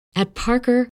At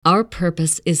Parker, our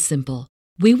purpose is simple.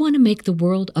 We want to make the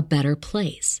world a better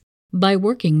place by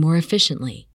working more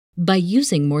efficiently, by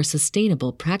using more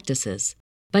sustainable practices,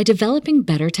 by developing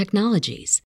better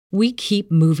technologies. We keep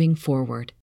moving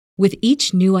forward. With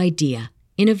each new idea,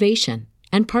 innovation,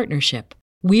 and partnership,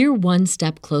 we're one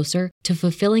step closer to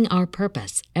fulfilling our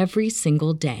purpose every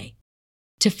single day.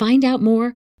 To find out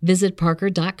more, visit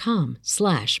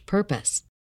parker.com/purpose.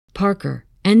 Parker,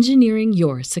 engineering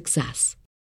your success.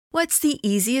 What's the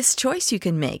easiest choice you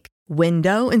can make?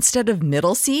 Window instead of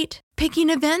middle seat? Picking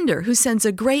a vendor who sends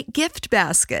a great gift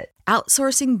basket?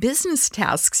 Outsourcing business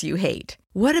tasks you hate?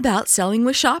 What about selling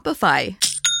with Shopify?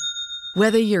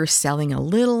 Whether you're selling a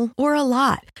little or a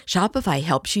lot, Shopify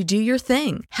helps you do your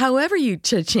thing, however you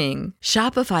cha-ching.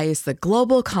 Shopify is the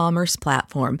global commerce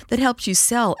platform that helps you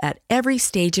sell at every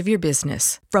stage of your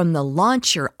business. From the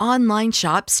launch your online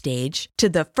shop stage to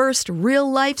the first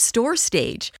real-life store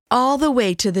stage, all the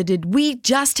way to the did we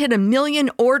just hit a million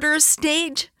orders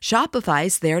stage.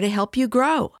 Shopify's there to help you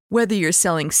grow. Whether you're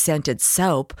selling scented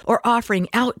soap or offering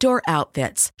outdoor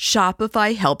outfits,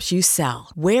 Shopify helps you sell.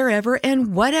 Wherever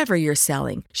and whatever you're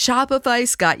selling,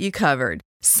 Shopify's got you covered.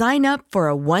 Sign up for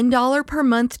a $1 per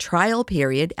month trial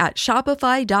period at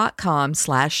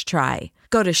shopify.com/try.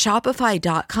 Go to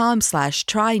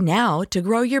shopify.com/try now to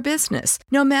grow your business,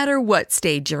 no matter what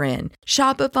stage you're in.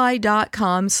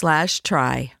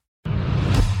 Shopify.com/try.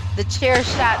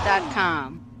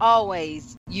 TheChairShot.com.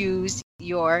 Always use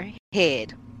your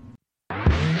head.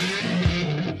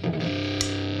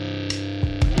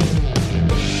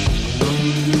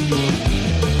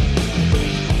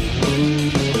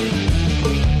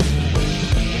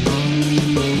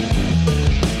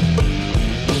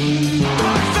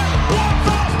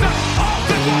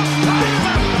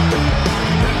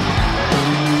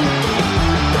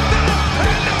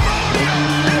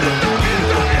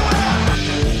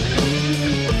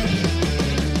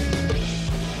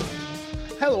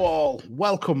 Hello all,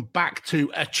 welcome back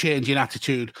to A Change in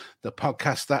Attitude, the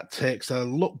podcast that takes a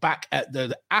look back at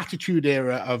the attitude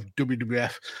era of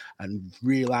WWF and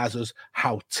realizes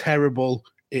how terrible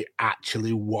it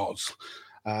actually was.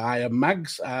 I am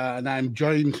Mags, and I'm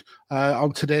joined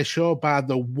on today's show by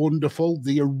the wonderful,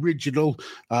 the original,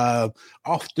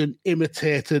 often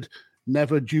imitated,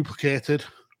 never duplicated,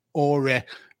 Ori,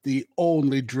 the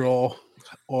only draw.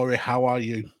 Ori, how are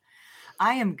you?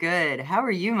 I am good. How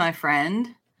are you, my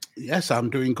friend? Yes,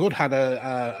 I'm doing good. Had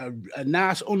a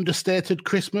nice, understated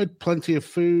Christmas. Plenty of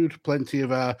food, plenty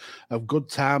of good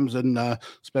times, and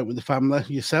spent with the family.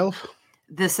 Yourself?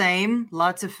 The same.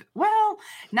 Lots of, well,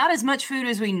 not as much food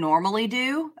as we normally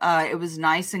do. It was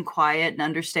nice and quiet and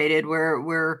understated.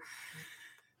 We're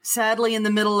sadly in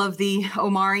the middle of the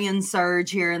Omarion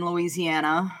surge here in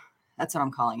Louisiana. That's what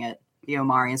I'm calling it. The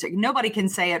Omarion surge. Nobody can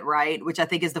say it right, which I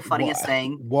think is the funniest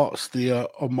thing. What's the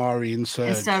Omarion surge?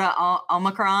 Instead of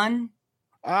Omicron?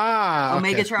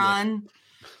 Omegatron?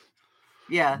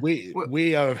 Yeah.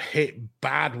 We are hit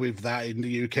bad with that in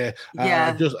the UK.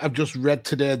 Yeah. I've just read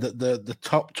today that the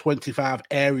top 25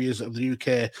 areas of the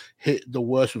UK hit the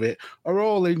worst of it are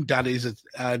all in Daddy's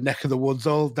neck of the woods,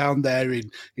 all down there in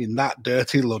that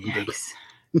dirty London.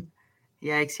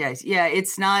 Yikes. Yikes. Yeah,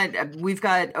 it's not, we've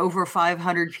got over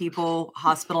 500 people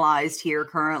hospitalized here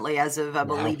currently as of, I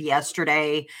believe,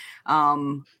 yesterday.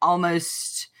 Almost, I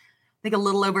think a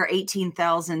little over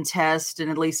 18,000 tests and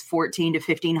at least 14 to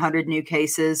 1,500 new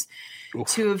cases. Oof.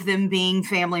 2 of them being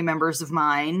family members of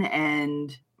mine,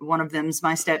 and one of them's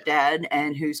my stepdad,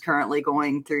 and who's currently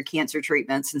going through cancer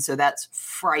treatments. And so that's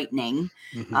frightening.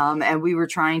 Mm-hmm. And we were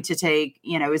trying to take,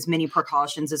 as many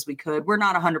precautions as we could. We're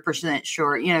not 100%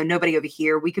 sure, nobody over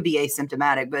here, we could be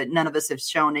asymptomatic, but none of us have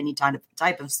shown any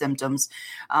type of symptoms.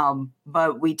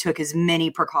 But we took as many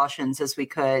precautions as we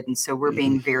could. And so we're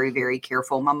being very, very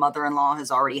careful. My mother-in-law has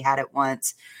already had it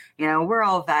once. We're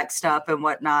all vaxxed up and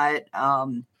whatnot.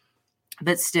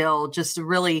 But still just a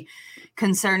really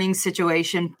concerning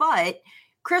situation. But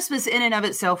Christmas in and of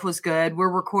itself was good. We're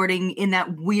recording in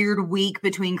that weird week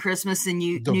between Christmas and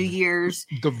New Year's.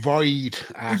 The void.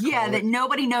 Yeah, that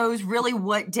nobody knows really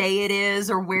what day it is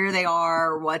or where they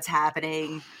are or what's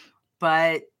happening.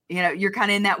 But, you're kind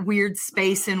of in that weird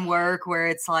space in work where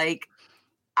it's like,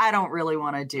 I don't really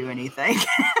want to do anything.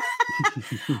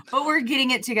 But we're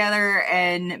getting it together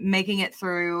and making it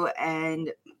through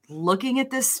and looking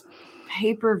at this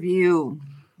pay-per-view.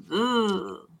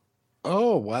 Ugh.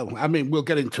 Oh, well, I mean, we'll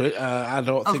get into it. I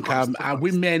don't think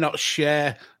we may not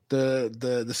share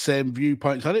the same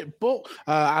viewpoints on it, but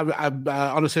I'm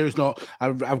on a serious note,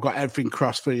 I've got everything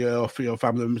crossed for your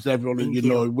family members,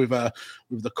 everyone. With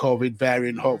the COVID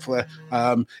variant. Hopefully,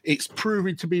 it's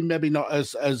proving to be maybe not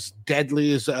as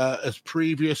deadly as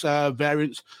previous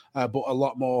variants, but a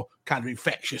lot more kind of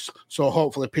infectious. So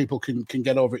hopefully people can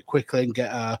get over it quickly and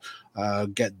get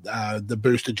the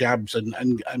booster jabs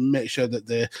and make sure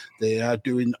that they are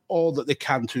doing all that they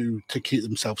can to keep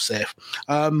themselves safe.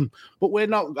 But we're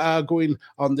not going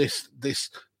on this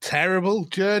terrible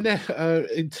journey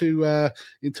into a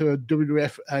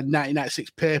WWF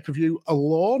 1996 pay-per-view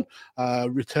alone,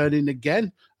 returning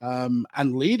again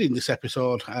and leading this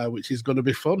episode, which is going to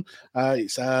be fun.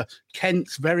 It's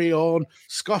Kent's very own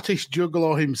Scottish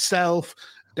Juggalo himself,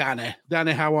 Danny.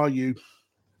 Danny, how are you?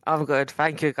 I'm good.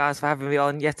 Thank you guys for having me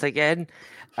on yet again,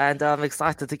 and I'm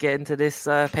excited to get into this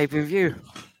pay-per-view.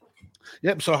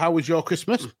 Yep, so how was your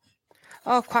Christmas?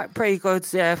 Oh, pretty good.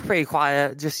 Yeah, pretty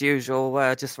quiet, just usual.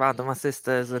 Just around with my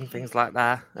sisters and things like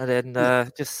that, and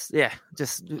then just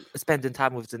spending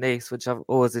time with Denise, which I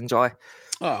always enjoy.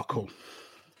 Oh, cool.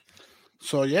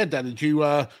 So yeah, Dan, did you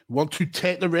want to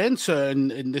take the reins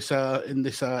in this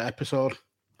episode?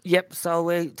 Yep.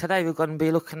 So today we're going to be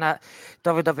looking at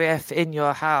WWF In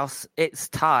Your House. It's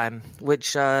Time,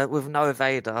 which with no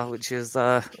Vader, which is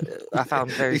I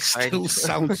found very strange. Still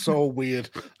sounds so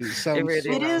weird.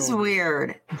 It is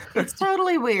weird. It's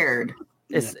totally weird.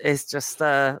 It's just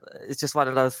one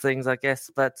of those things, I guess.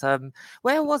 But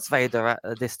where was Vader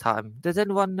at this time? Did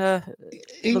anyone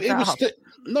he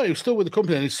was still with the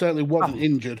company, and he certainly wasn't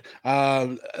injured.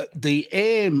 The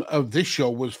aim of this show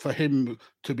was for him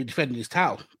to be defending his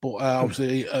title, but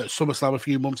obviously at SummerSlam a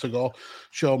few months ago,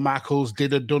 Shawn Michaels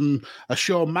done a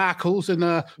Shawn Michaels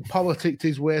and politicked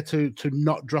his way to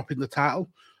not dropping the title.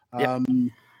 Yep.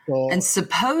 And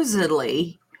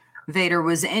supposedly Vader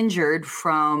was injured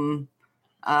from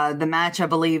the match, I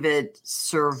believe, at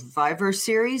Survivor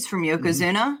Series from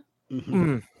Yokozuna.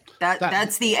 Mm-hmm.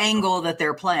 That's the angle that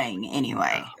they're playing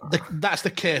anyway. That's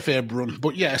the kayfabe run.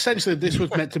 But yeah, essentially this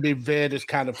was meant to be Vader's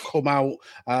kind of come out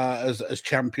as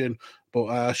champion,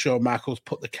 but Shawn Michaels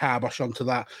put the kibosh onto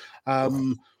that.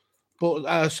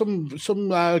 But some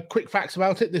quick facts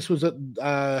about it. This was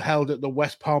held at the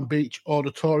West Palm Beach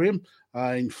Auditorium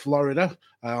in Florida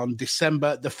on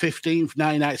December the 15th,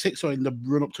 1996, so in the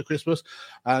run-up to Christmas.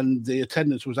 And the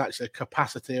attendance was actually a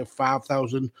capacity of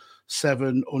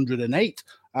 5,708.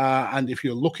 And if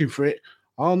you're looking for it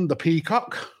on the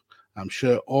Peacock, I'm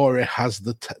sure Ori has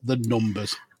the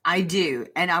numbers. I do.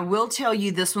 And I will tell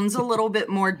you, this one's a little bit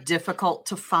more difficult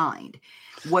to find.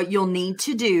 What you'll need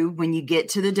to do when you get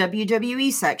to the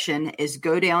WWE section is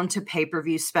go down to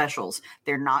pay-per-view specials.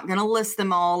 They're not going to list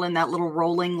them all in that little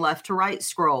rolling left to right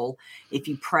scroll. If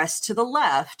you press to the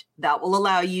left, that will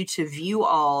allow you to view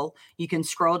all. You can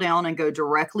scroll down and go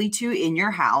directly to In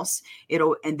Your House.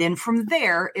 And then from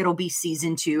there, it'll be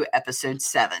season 2, episode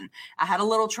 7. I had a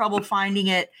little trouble finding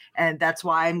it, and that's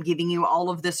why I'm giving you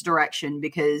all of this direction,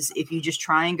 because if you just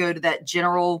try and go to that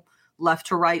general left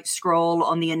to right scroll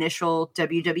on the initial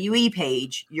WWE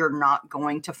page, you're not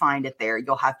going to find it there.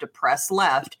 You'll have to press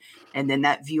left, and then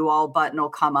that view all button will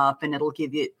come up, and it'll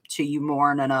give it to you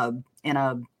more in a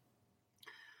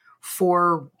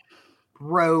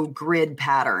 4-row grid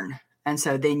pattern. And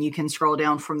so then you can scroll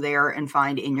down from there and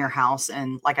find In Your House.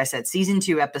 And like I said, season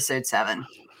 2, episode 7.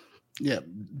 Yeah,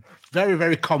 very,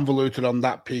 very convoluted on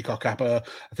that Peacock app. I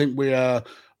think we're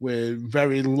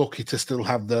very lucky to still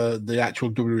have the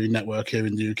actual WWE network here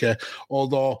in the UK,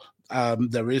 although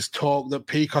there is talk that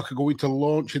Peacock are going to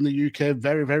launch in the UK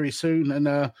very, very soon, and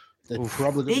they're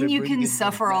probably then you can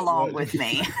suffer along with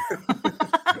me.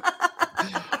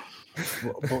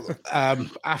 but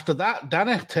after that,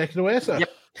 Danny, take it away, sir. Yep.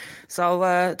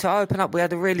 So to open up, we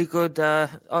had a really good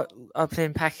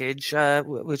opening package,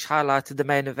 which highlighted the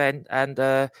main event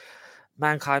and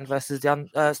Mankind versus the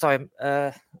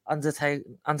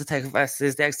Undertaker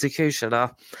versus the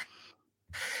Executioner.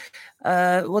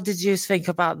 What did you think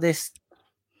about this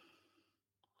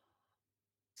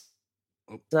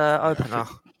opener?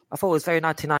 I thought it was very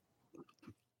 1990.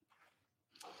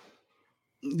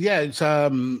 Yeah,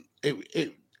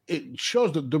 it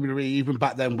shows that WWE even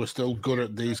back then was still good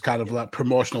at these kind of like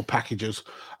promotional packages.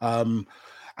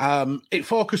 It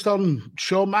focused on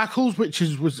Shawn Michaels, which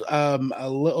was a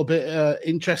little bit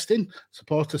interesting.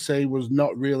 Supposed to say was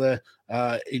not really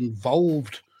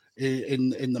involved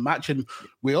in the match, and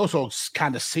we also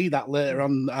kind of see that later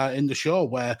on in the show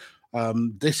where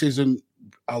this isn't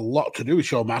a lot to do with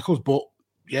Shawn Michaels, but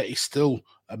yeah, he's still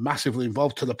massively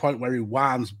involved to the point where he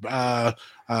winds Bret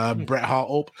Hart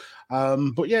up.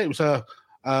 But yeah, it was a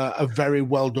very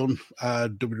well done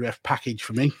WWF package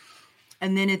for me.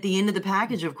 And then at the end of the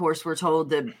package, of course, we're told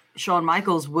that Shawn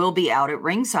Michaels will be out at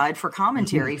ringside for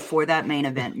commentary for that main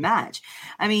event match.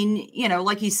 I mean,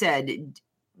 like you said,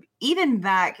 even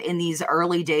back in these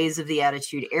early days of the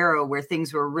Attitude Era where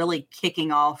things were really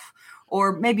kicking off,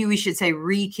 or maybe we should say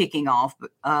re-kicking off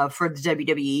for the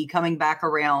WWE, coming back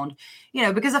around,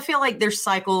 because I feel like there's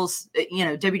cycles,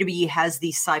 WWE has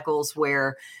these cycles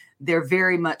where they're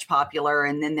very much popular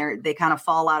and then they kind of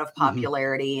fall out of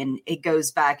popularity and it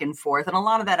goes back and forth. And a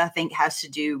lot of that I think has to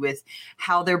do with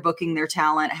how they're booking their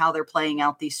talent, how they're playing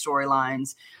out these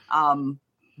storylines.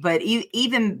 But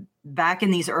even back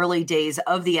in these early days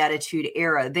of the Attitude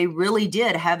Era, they really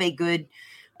did have a good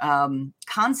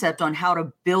concept on how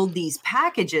to build these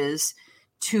packages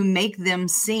to make them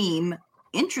seem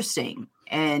interesting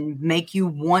and make you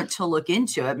want to look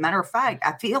into it. Matter of fact,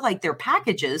 I feel like their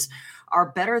packages are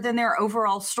better than their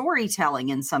overall storytelling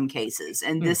in some cases.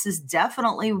 And this is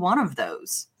definitely one of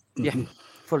those. Yeah,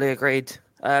 fully agreed.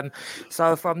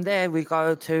 So from there, we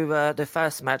go to the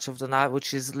first match of the night,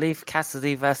 which is Leif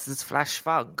Cassidy versus Flash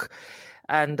Funk.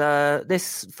 And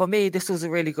this was a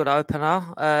really good opener.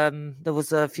 There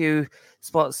was a few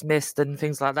spots missed and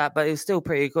things like that, but it was still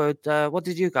pretty good. What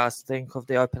did you guys think of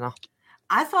the opener?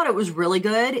 I thought it was really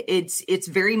good. It's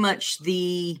very much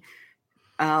the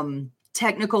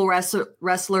technical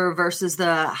wrestler versus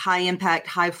the high impact,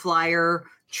 high flyer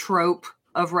trope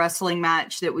of wrestling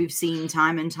match that we've seen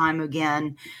time and time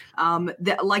again.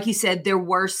 Like you said, there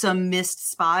were some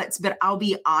missed spots, but I'll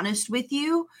be honest with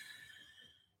you.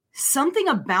 Something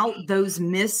about those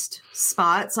missed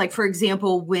spots, like for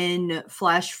example, when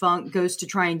Flash Funk goes to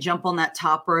try and jump on that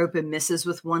top rope and misses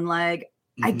with one leg,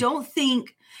 I don't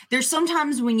think there's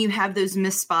sometimes when you have those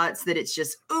missed spots that it's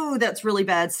just, oh, that's really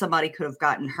bad. Somebody could have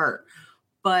gotten hurt.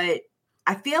 But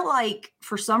I feel like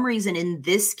for some reason in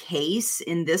this case,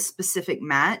 in this specific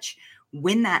match,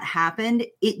 when that happened,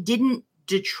 it didn't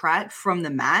detract from the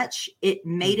match. It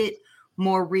made it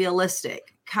more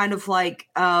realistic. Kind of like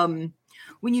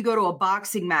when you go to a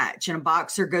boxing match and a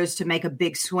boxer goes to make a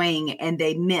big swing and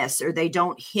they miss or they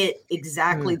don't hit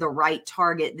exactly the right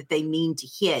target that they mean to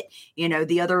hit.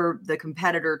 The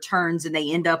competitor turns and they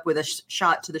end up with a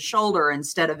shot to the shoulder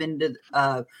instead of into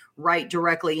right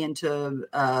directly into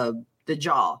the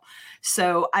jaw.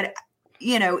 So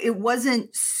it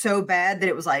wasn't so bad that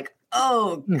it was like,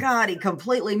 oh God, he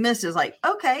completely missed. It's like,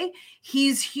 okay,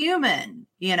 he's human.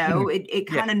 It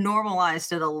kind of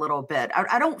normalized it a little bit.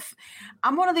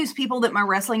 I'm one of those people that my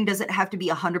wrestling doesn't have to be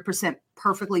 100%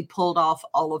 perfectly pulled off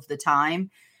all of the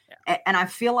time. Yeah. And I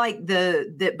feel like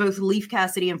that both Leif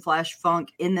Cassidy and Flash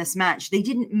Funk in this match, they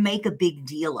didn't make a big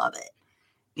deal of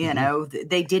it.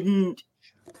 They didn't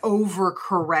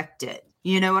overcorrect it.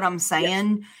 You know what I'm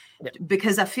saying? Yeah.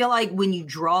 Because I feel like when you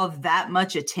draw that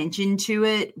much attention to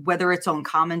it, whether it's on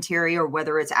commentary or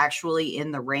whether it's actually in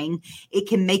the ring, it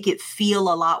can make it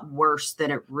feel a lot worse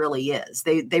than it really is.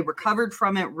 They recovered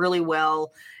from it really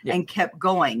well and kept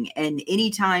going. And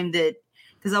anytime that,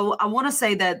 because I want to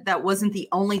say that wasn't the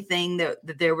only thing that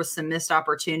there was some missed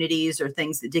opportunities or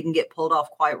things that didn't get pulled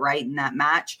off quite right in that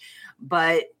match,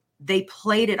 but they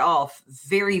played it off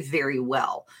very, very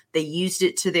well. They used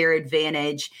it to their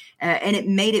advantage, and it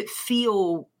made it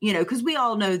feel, because we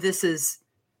all know this is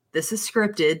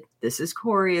scripted, this is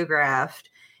choreographed.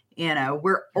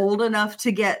 We're old enough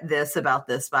to get this about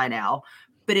this by now,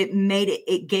 but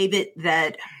it gave it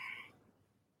that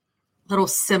little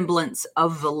semblance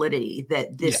of validity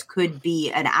that this could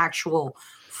be an actual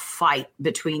fight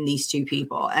between these two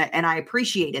people. And I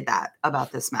appreciated that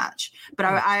about this match, but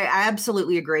I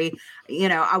absolutely agree.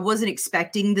 I wasn't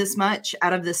expecting this much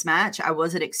out of this match. I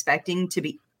wasn't expecting to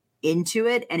be into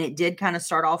it. And it did kind of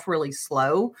start off really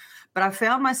slow, but I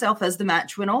found myself as the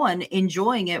match went on,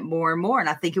 enjoying it more and more. And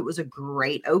I think it was a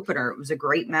great opener. It was a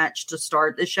great match to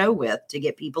start the show with, to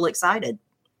get people excited.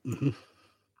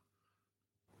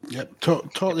 Yep,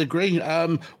 totally agree.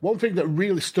 One thing that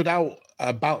really stood out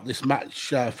about this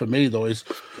match for me, though,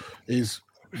 is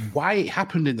why it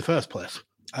happened in the first place.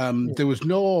 There was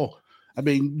no,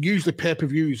 usually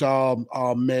pay-per-views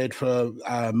are made for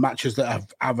matches that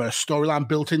have a storyline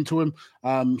built into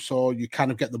them, so you kind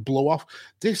of get the blow-off.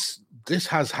 This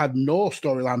has had no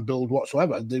storyline build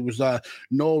whatsoever. There was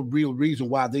no real reason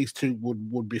why these two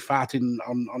would be fighting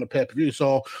on a pay-per-view.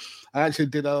 So I actually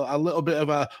did a little bit of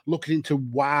a looking into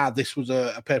why this was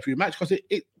a pay-per-view match, because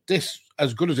this,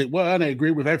 as good as it were, and I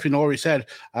agree with everything Ori said,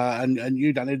 and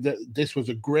you, Danny, that this was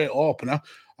a great opener,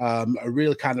 a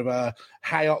really kind of a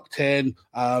high-octane,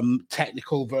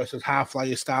 technical versus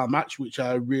high-flyer style match, which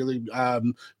really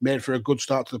made for a good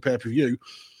start to the pay-per-view.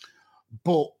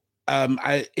 But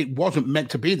it wasn't meant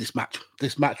to be this match.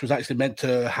 This match was actually meant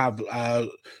to have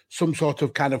some sort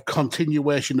of kind of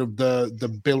continuation of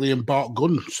the Billy and Bart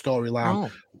Gunn storyline,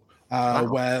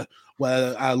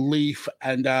 where Leaf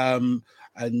and Marty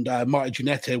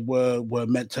Jannetty were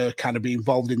meant to kind of be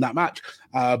involved in that match.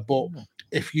 But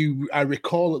if I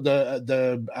recall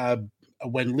the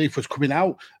when Leaf was coming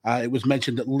out, it was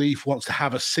mentioned that Leaf wants to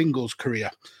have a singles career.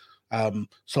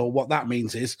 So what that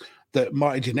means is that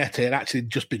Marty Jannetty had actually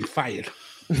just been fired.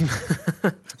 See,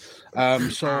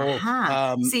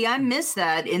 I missed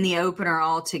that in the opener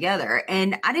altogether.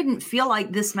 And I didn't feel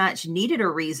like this match needed a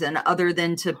reason other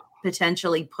than to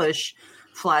potentially push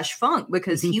Flash Funk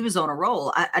because he was on a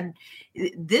roll.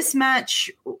 This match,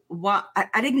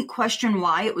 I didn't question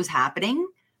why it was happening.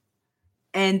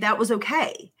 And that was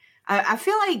okay. I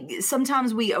feel like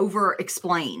sometimes we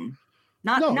over-explain.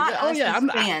 Not us as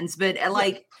fans, but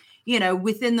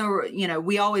within the,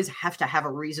 we always have to have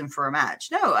a reason for a match.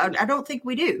 No, I don't think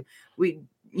we do.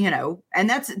 And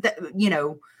that's,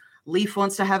 Leaf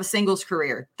wants to have a singles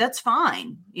career. That's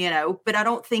fine, but I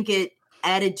don't think it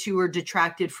added to or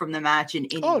detracted from the match in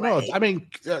any way. No, I mean,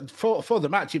 for the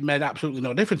match, it made absolutely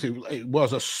no difference. It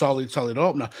was a solid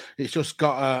opener. It's just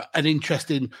got an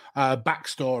interesting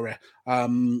backstory.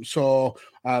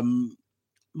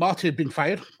 Marty had been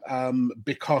fired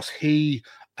because he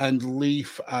and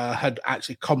Leaf had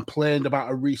actually complained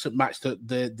about a recent match that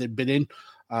they'd been in.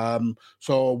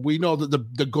 So we know that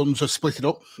the Guns are splitting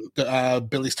up,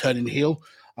 that Billy's turning heel.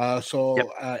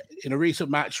 In a recent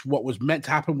match, what was meant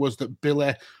to happen was that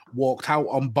Billy walked out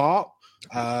on Bart,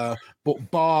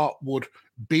 but Bart would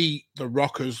beat the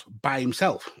Rockers by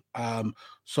himself.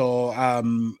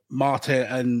 Marty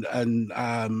and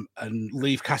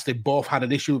Leaf Cassidy both had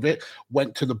an issue with it,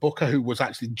 went to the booker, who was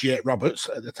actually Jake Roberts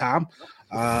at the time,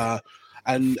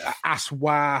 and asked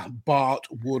why Bart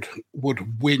would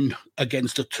win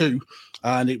against a two.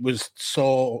 And it was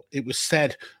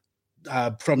said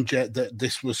from Jake that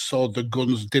this was so the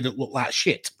Guns didn't look like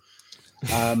shit.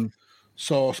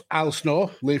 So Al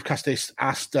Snow, Leaf Cassidy,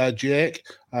 asked Jake,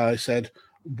 he said,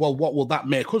 well, what will that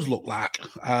make us look like?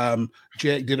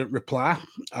 Jake didn't reply.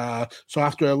 So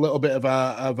after a little bit of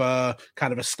a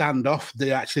kind of a standoff,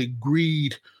 they actually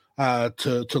agreed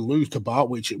to lose to Bart,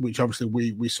 which obviously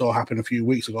we saw happen a few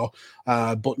weeks ago.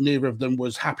 But neither of them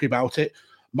was happy about it.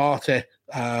 Marty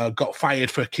got fired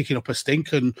for kicking up a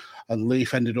stink, and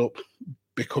Leaf ended up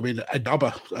becoming a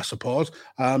dobber, I suppose.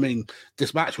 I mean,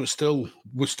 this match was still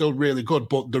really good,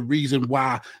 but the reason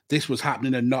why this was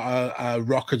happening and not a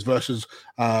Rockers versus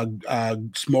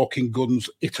Smoking Guns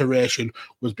iteration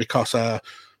was because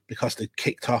they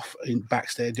kicked off in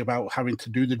backstage about having to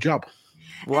do the job.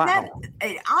 Wow.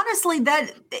 Honestly,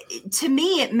 that to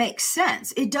me, it makes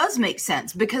sense. It does make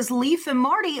sense because Leaf and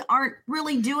Marty aren't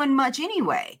really doing much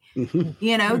anyway.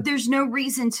 Mm-hmm. There's no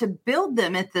reason to build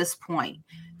them at this point.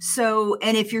 So,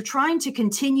 and if you're trying to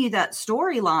continue that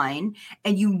storyline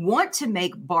and you want to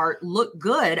make Bart look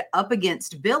good up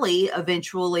against Billy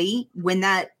eventually, when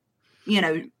that,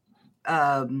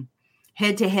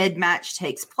 head-to-head match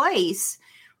takes place,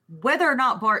 whether or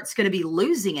not Bart's going to be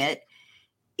losing it,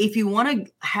 if you want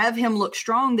to have him look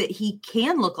strong, that he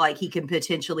can look like he can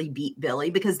potentially beat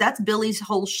Billy, because that's Billy's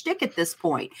whole shtick at this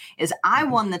point is I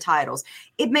won the titles.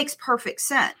 It makes perfect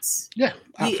sense. Yeah,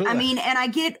 absolutely. And I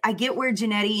get where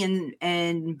Jannetty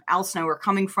and Al Snow are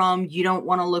coming from. You don't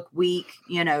want to look weak,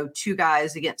 two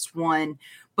guys against one.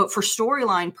 But for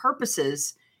storyline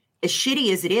purposes, as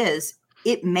shitty as it is,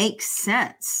 it makes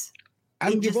sense.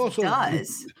 And you've also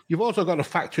got to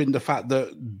factor in the fact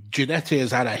that Jannetty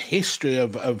has had a history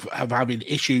of having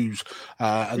issues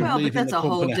and leaving but that's the a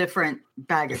company. whole different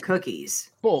bag of cookies.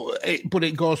 But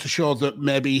it goes to show that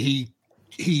maybe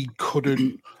he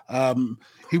couldn't.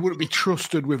 He wouldn't be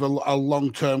trusted with a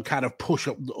long-term kind of push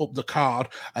up the card,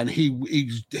 and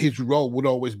his role would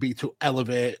always be to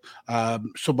elevate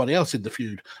somebody else in the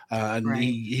feud, and right.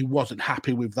 he wasn't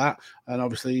happy with that, and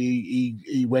obviously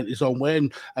he went his own way,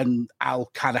 and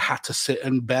Al kind of had to sit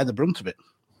and bear the brunt of it.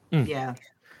 Yeah,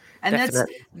 and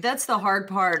that's the hard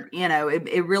part.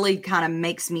 It really kind of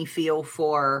makes me feel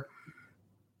for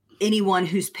anyone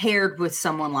who's paired with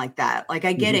someone like that. Like,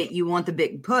 I get it, you want the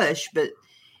big push, but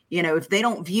if they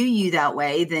don't view you that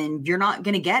way, then you're not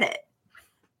going to get it,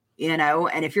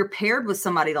 and if you're paired with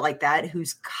somebody like that,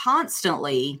 who's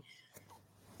constantly,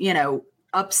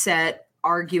 upset,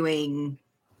 arguing,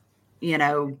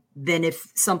 then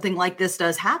if something like this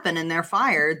does happen and they're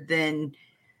fired, then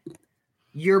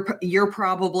you're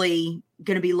probably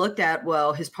going to be looked at,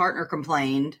 well, his partner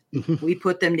complained. We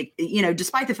put them to,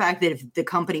 despite the fact that if the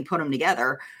company put them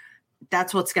together,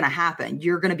 that's what's going to happen.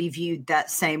 You're going to be viewed that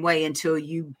same way until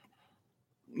you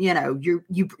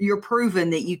you're proven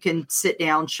that you can sit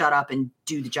down, shut up, and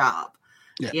do the job.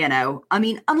 Yeah. I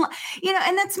mean,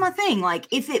 and that's my thing. Like,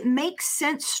 if it makes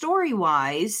sense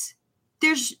story-wise,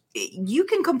 you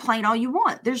can complain all you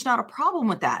want. There's not a problem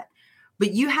with that.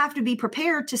 But you have to be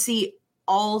prepared to see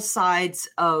all sides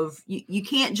of, you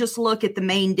can't just look at the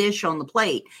main dish on the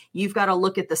plate. You've got to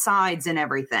look at the sides and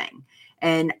everything.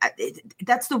 And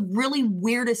that's the really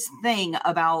weirdest thing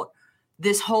about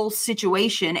this whole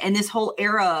situation and this whole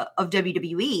era of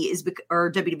WWE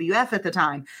or WWF at the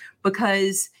time,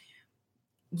 because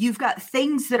you've got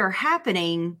things that are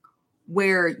happening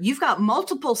where you've got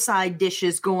multiple side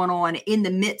dishes going on in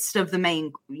the midst of the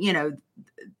main,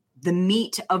 the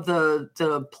meat of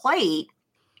the plate.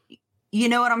 You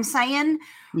know what I'm saying?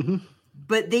 Mm-hmm.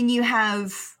 But then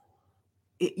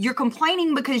you're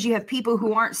complaining because you have people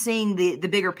who aren't seeing the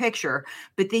bigger picture,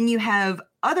 but then you have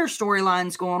other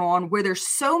storylines going on where there's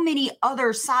so many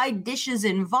other side dishes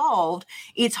involved.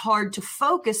 It's hard to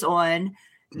focus on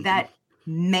that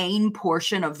main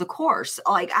portion of the course.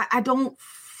 Like, I don't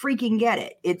freaking get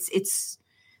it. It's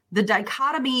the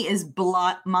dichotomy is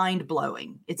mind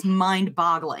blowing. It's mind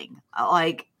boggling.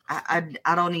 Like, I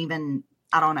don't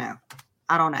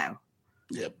know.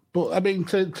 Yeah, but I mean,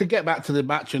 to get back to the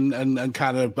match and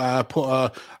kind of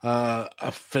put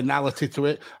a finality to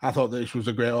it, I thought this was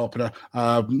a great opener.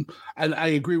 And I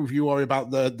agree with you, Ori,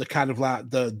 about the kind of like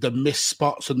the missed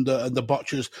spots and the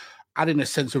botches, adding a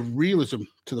sense of realism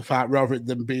to the fight rather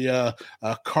than be a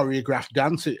choreographed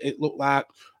dance. It looked like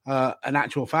an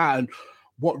actual fight. And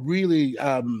what really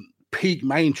piqued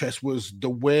my interest was the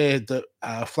way that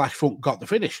Flash Funk got the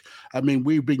finish. I mean,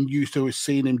 we've been used to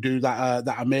seeing him do that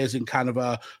amazing kind of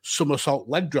a somersault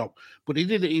leg drop, but he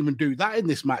didn't even do that in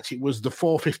this match. It was the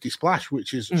 450 splash, which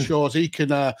shows he can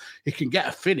get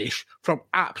a finish from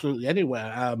absolutely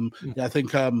anywhere. I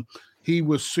think he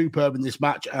was superb in this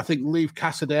match. I think Leif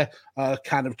Cassidy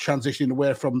kind of transitioning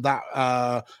away from that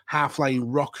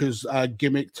half-flying rockers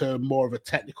gimmick to more of a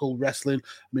technical wrestling.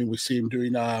 I mean, we see him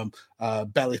doing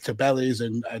belly-to-bellies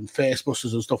and face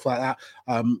busters and stuff like that.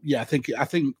 I think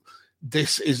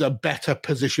this is a better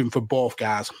position for both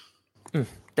guys.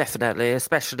 Definitely,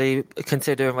 especially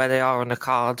considering where they are on the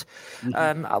card.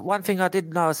 Mm-hmm. One thing I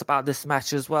did notice about this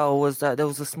match as well was that there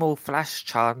was a small Flash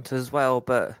chant as well,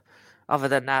 but other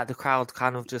than that, the crowd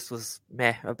kind of just was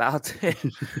meh about it.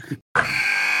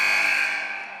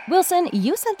 Wilson,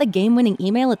 you sent the game-winning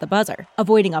email at the buzzer,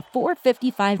 avoiding a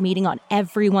 4:55 meeting on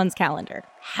everyone's calendar.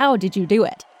 How did you do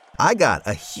it? I got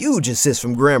a huge assist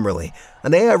from Grammarly,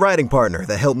 an AI writing partner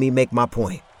that helped me make my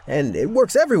point. And it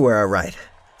works everywhere I write.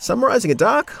 Summarizing a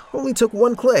doc only took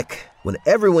one click. When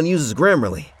everyone uses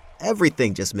Grammarly,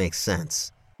 everything just makes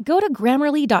sense. Go to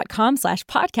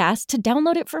Grammarly.com/podcast to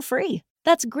download it for free.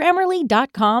 That's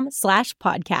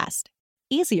Grammarly.com/podcast.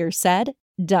 Easier said,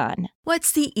 done.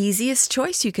 What's the easiest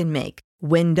choice you can make?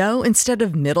 Window instead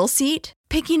of middle seat?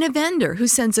 Picking a vendor who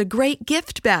sends a great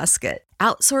gift basket?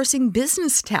 Outsourcing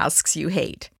business tasks you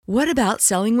hate? What about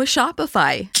selling with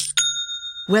Shopify?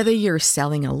 Whether you're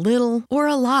selling a little or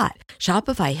a lot,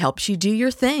 Shopify helps you do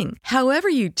your thing, however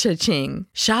you cha-ching.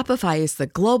 Shopify is the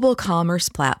global commerce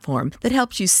platform that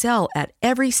helps you sell at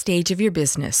every stage of your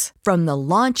business. From the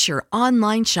launch your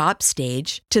online shop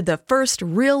stage to the first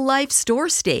real-life store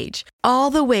stage,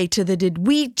 all the way to the did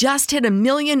we just hit 1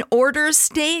 million orders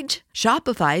stage.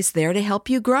 Shopify's there to help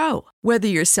you grow. Whether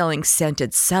you're selling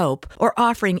scented soap or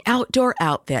offering outdoor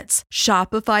outfits,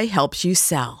 Shopify helps you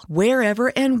sell.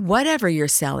 Wherever and whatever you're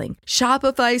selling,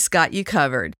 Shopify's got you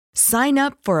covered. Sign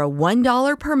up for a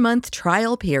 $1 per month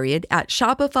trial period at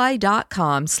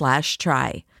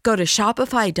shopify.com/try. Go to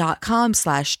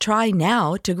shopify.com/try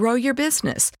now to grow your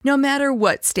business, no matter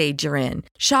what stage you're in.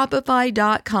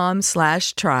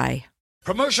 Shopify.com/try.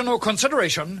 Promotional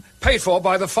consideration paid for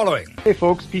by the following. Hey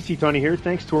folks, PC Tony here.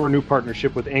 Thanks to our new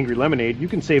partnership with Angry Lemonade, you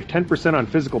can save 10% on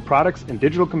physical products and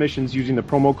digital commissions using the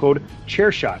promo code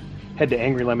ChairShot. Head to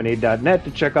angrylemonade.net to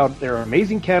check out their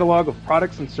amazing catalog of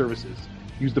products and services.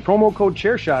 Use the promo code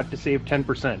ChairShot to save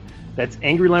 10%. That's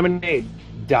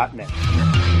angrylemonade.net.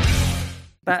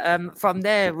 But from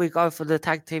there, we go for the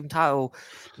tag team title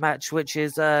match, which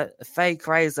is Fake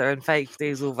Razor and Fake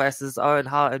Diesel versus Owen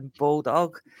Hart and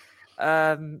Bulldog.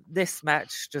 This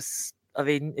match just, I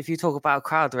mean, if you talk about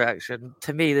crowd reaction,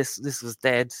 to me, this was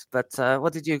dead. But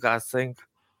what did you guys think?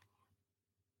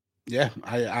 Yeah,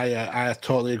 I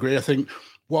totally agree. I think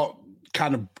what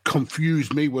kind of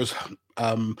confused me was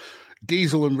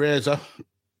Diesel and Razor,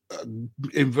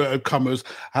 inverted commas,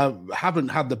 haven't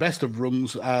had the best of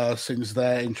runs since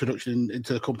their introduction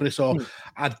into the company. So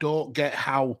I don't get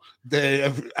how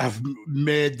they have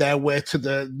made their way to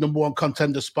the number one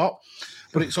contender spot.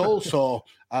 but it's also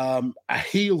a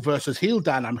heel versus heel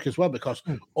dynamic as well, because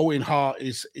Owen Hart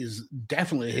is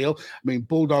definitely a heel. I mean,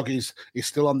 Bulldog is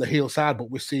still on the heel side, but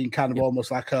we're seeing kind of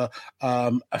almost like a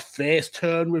face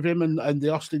turn with him and the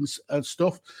Austin's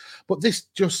stuff. But this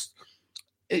just,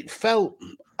 it felt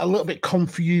a little bit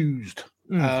confused.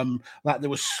 Like there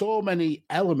were so many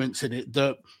elements in it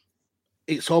that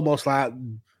it's almost like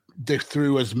they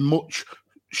threw as much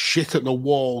shit at the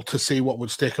wall to see what would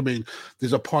stick. I mean,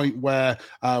 there's a point where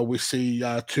we see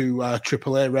two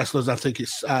AAA wrestlers, I think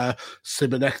it's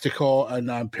Cybernetico and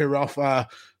Pirov,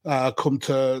 come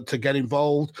to get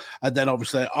involved. And then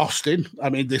obviously Austin, I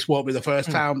mean, this won't be the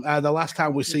first time, the last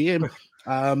time we see him,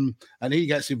 and he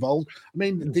gets involved. I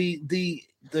mean, the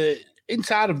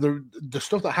inside of the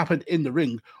stuff that happened in the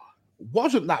ring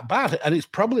wasn't that bad, and it's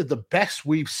probably the best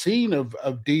we've seen of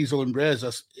Diesel and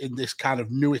Razor in this kind of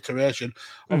new iteration.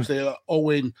 Obviously,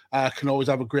 Owen can always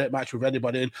have a great match with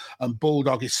anybody, and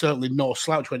Bulldog is certainly no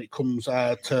slouch when it comes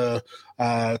to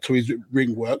his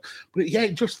ring work. But yeah,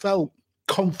 it just felt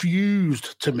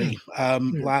confused to me,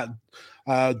 like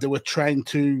they were trying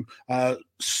to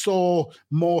sow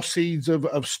more seeds of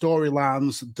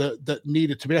storylines that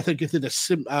needed to be. I think if they'd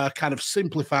have kind of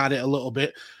simplified it a little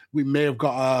bit, we may have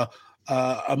got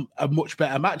a much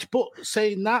better match. But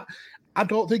saying that, I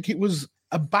don't think it was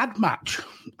a bad match,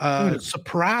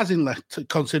 surprisingly,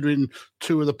 considering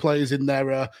two of the players in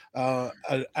there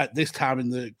at this time in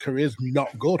the careers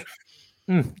not good.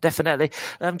 Definitely.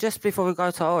 Just before we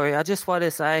go to Ori, I just want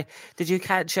to say, did you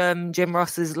catch Jim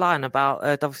Ross's line about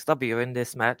WCW in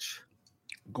this match?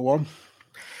 Go on.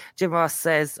 Jim Ross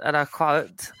says, and I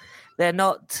quote, "They're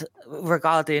not,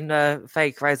 regarding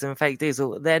fake Razor and fake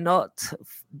Diesel, they're not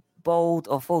bald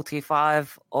or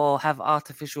 45 or have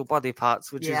artificial body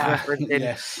parts," which is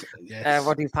referencing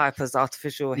Roddy Piper's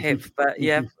artificial hip. But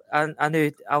yeah, I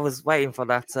knew, I was waiting for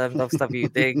that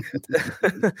WCW dig.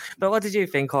 But what did you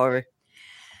think, Corey?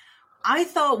 I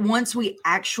thought once we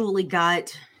actually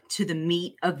got to the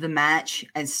meat of the match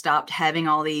and stopped having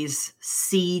all these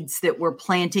seeds that we're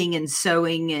planting and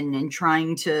sowing and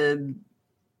trying to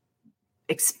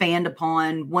expand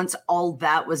upon, once all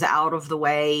that was out of the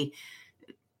way,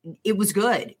 it was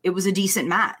good. It was a decent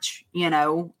match. You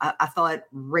know, I thought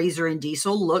Razor and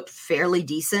Diesel looked fairly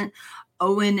decent.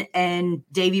 Owen and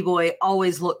Davey Boy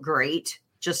always look great,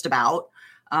 just about.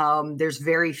 There's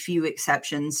very few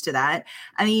exceptions to that.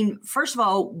 I mean, first of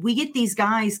all, we get these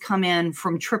guys come in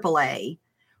from AAA,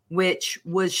 which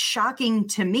was shocking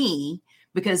to me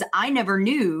because I never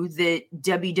knew that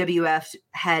WWF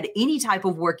had any type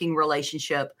of working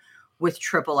relationship with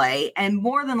AAA. And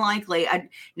more than likely,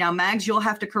 now Mags, you'll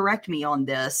have to correct me on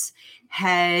this,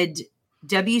 had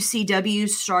WCW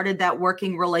started that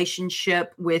working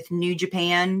relationship with New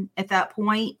Japan at that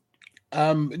point?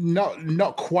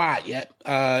 Not quite yet.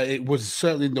 It was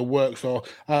certainly in the works,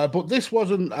 but this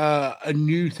wasn't a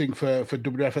new thing for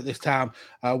WWF at this time.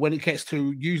 When it gets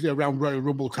to usually around Royal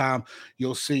Rumble time,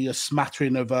 you'll see a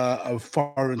smattering of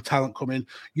foreign talent come in.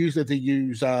 Usually they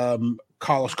use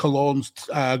Carlos Colon's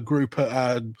group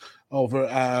over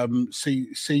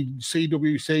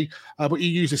CWC, but you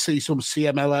usually see some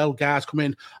CMLL guys come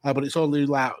in, but it's only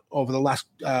like over the last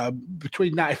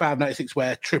between 95 and 96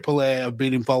 where AAA have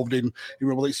been involved in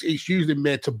Rumble. It's usually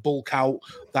made to bulk out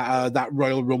that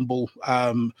Royal Rumble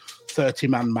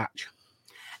 30-man match.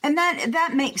 And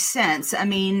that makes sense. I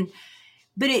mean,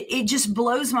 but it just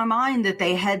blows my mind that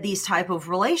they had these type of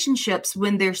relationships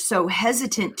when they're so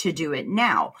hesitant to do it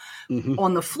now.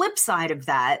 On the flip side of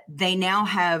that, they now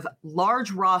have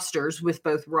large rosters with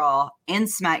both Raw and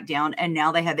SmackDown, and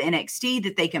now they have NXT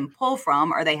that they can pull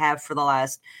from, or they have for the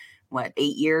last, 8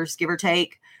 years, give or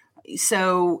take.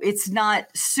 So it's not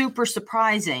super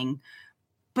surprising.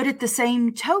 But at the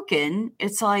same token,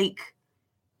 it's like,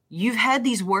 you've had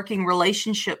these working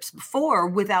relationships before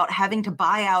without having to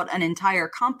buy out an entire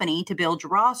company to build your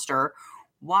roster.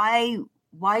 Why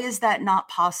is that not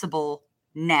possible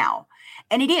now?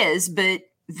 And it is, but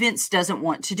Vince doesn't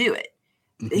want to do it.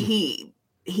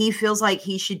 He feels like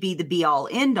he should be the be all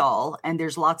end all. And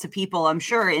there's lots of people, I'm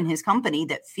sure, in his company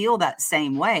that feel that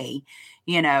same way.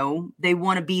 You know, they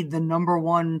want to be the number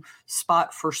one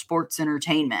spot for sports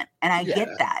entertainment. And I get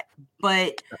that,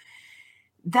 but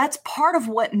that's part of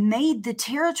what made the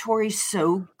territory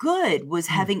so good, was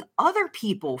having other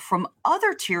people from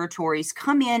other territories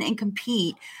come in and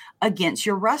compete against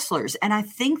your wrestlers. And I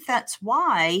think that's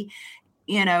why,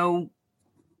 you know,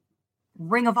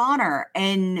 Ring of Honor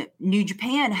and New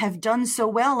Japan have done so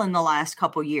well in the last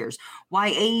couple years.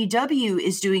 Why AEW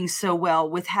is doing so well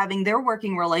with having their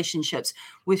working relationships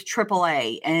with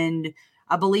AAA and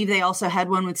I believe they also had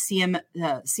one with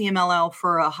CMLL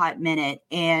for a hot minute,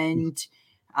 and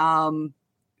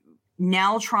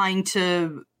now trying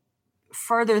to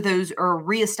further those or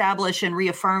reestablish and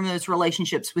reaffirm those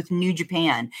relationships with New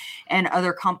Japan and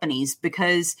other companies,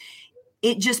 because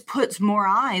it just puts more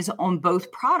eyes on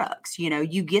both products. You know,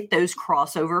 you get those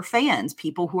crossover fans,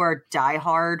 people who are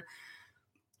diehard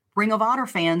Ring of Honor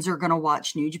fans are going to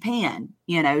watch New Japan.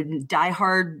 You know,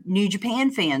 diehard New Japan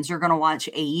fans are going to watch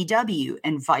AEW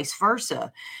and vice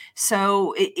versa.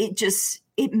 So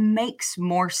it makes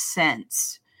more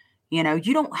sense. You know,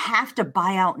 you don't have to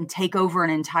buy out and take over an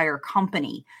entire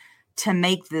company to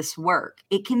make this work.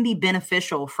 It can be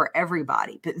beneficial for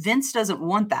everybody, but Vince doesn't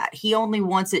want that. He only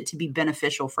wants it to be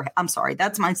beneficial for him. I'm sorry,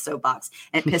 that's my soapbox,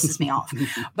 and it pisses me off.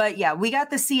 But yeah, we got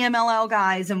the CMLL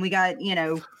guys, and we got, you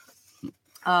know,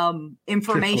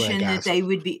 information that they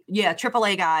would be,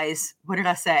 AAA guys. What did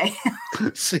I say?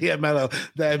 CMLL,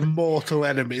 they're mortal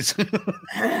enemies.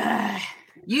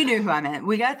 You knew who I meant.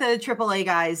 We got the AAA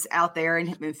guys out there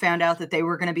and found out that they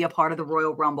were going to be a part of the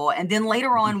Royal Rumble. And then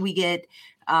later on, we get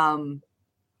Stone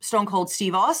Cold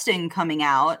Steve Austin coming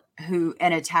out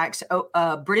and attacks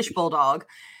British Bulldog.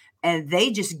 And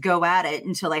they just go at it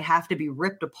until they have to be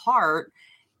ripped apart.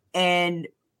 And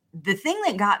the thing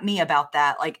that got me about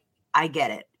that, like, I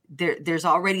get it. There's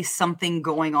already something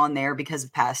going on there because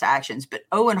of past actions. But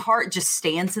Owen Hart just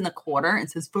stands in the corner and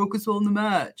says, focus on the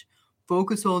match.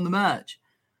 Focus on the match.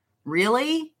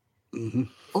 Really? Mm-hmm.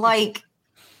 Like,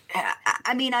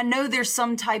 I mean, I know there's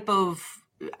some type of,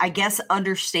 I guess,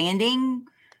 understanding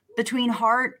between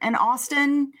Hart and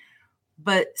Austin,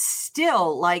 but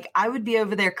still, like, I would be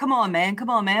over there. Come on, man.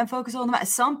 Focus on the match.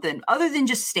 Something other than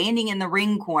just standing in the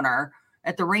ring corner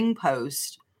at the ring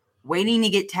post, waiting to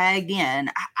get tagged in.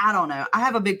 I don't know. I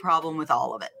have a big problem with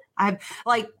all of it. I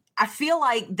feel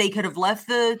like they could have left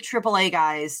the AAA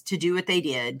guys to do what they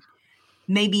did.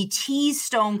 Maybe tease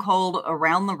Stone Cold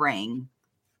around the ring,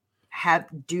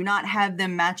 do not have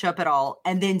them match up at all,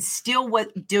 and then still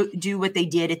do what they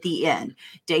did at the end.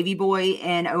 Davey Boy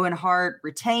and Owen Hart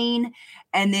retain,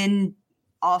 and then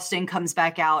Austin comes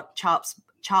back out, chop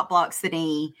blocks the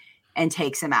knee, and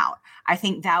takes him out. I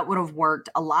think that would have worked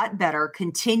a lot better,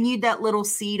 continued that little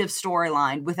seed of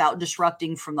storyline without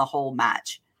disrupting from the whole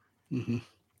match. Mm-hmm.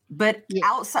 But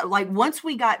outside, like, once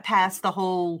we got past the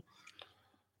whole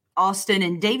Austin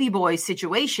and Davey Boy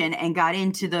situation and got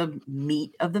into the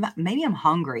meat of the, maybe I'm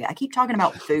hungry. I keep talking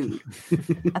about food.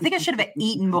 I think I should have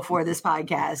eaten before this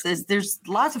podcast. There's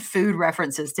lots of food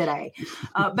references today.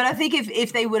 But I think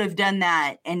if they would have done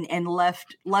that and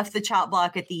left the chop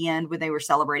block at the end when they were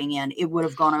celebrating in, it would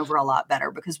have gone over a lot better,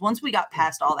 because once we got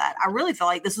past all that, I really felt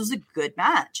like this was a good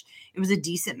match. It was a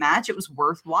decent match. It was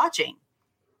worth watching.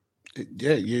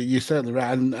 Yeah, you're certainly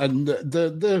right, and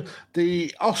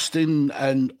the Austin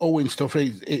and Owen stuff,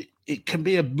 it can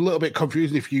be a little bit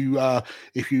confusing if you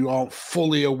aren't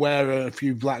fully aware, or if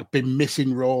you've like been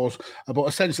missing Raws. But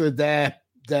essentially, their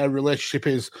relationship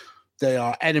is they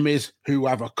are enemies who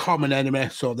have a common enemy,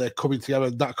 so they're coming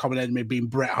together. That common enemy being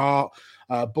Bret Hart.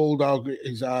 Bulldog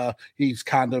is he's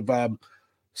kind of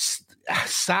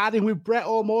siding with Bret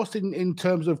almost in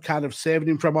terms of kind of saving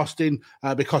him from Austin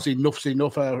because enough's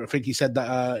enough. I think he said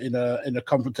that in a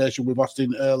confrontation with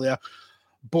Austin earlier.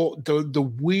 But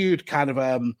the weird kind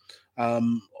of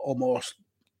almost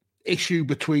issue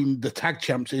between the tag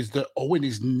champs is that Owen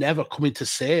is never coming to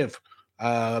save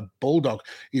Bulldog.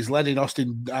 He's letting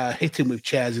Austin hit him with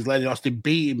chairs. He's letting Austin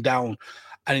beat him down.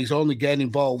 And he's only getting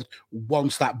involved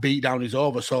once that beatdown is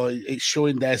over. So it's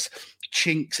showing there's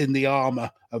chinks in the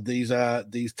armor of these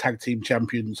tag team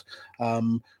champions.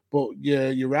 But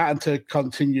you're right, and to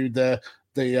continue the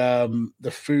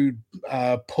food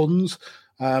puns.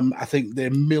 I think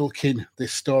they're milking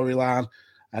this storyline,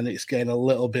 and it's getting a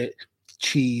little bit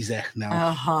cheesy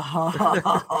now.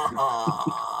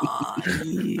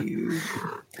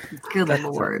 Good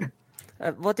Lord.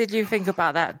 What did you think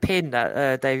about that pin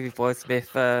that Davey Boy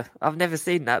Smith? I've never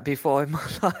seen that before in my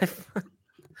life.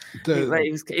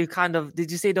 He kind of,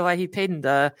 did you see the way he pinned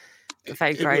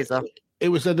Fake Razor? It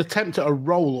was an attempt at a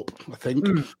roll up, I think.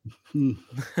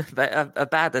 But a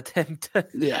bad attempt.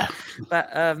 Yeah.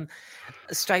 But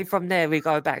straight from there, we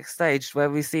go backstage where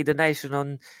we see the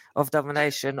Nation of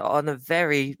Domination on a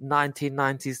very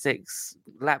 1996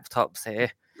 laptops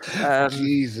here.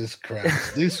 Jesus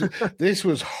Christ, this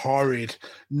was horrid.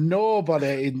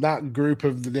 Nobody in that group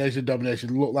of the Nation of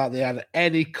Domination looked like they had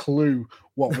any clue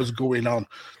what was going on.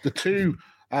 The two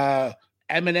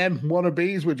Eminem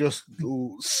wannabes were just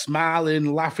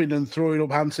smiling, laughing, and throwing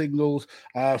up hand signals.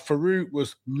 Farouk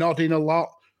was nodding a lot.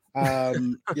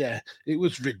 Yeah, it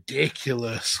was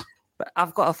ridiculous. But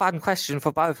I've got a fun question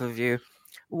for both of you.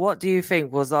 What do you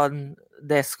think was on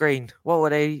their screen? What were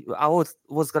they? I was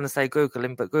going to say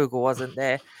Googling, but Google wasn't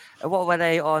there. What were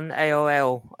they on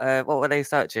AOL? What were they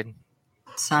searching?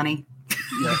 Sunny.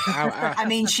 Yeah, I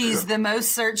mean, she's the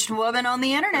most searched woman on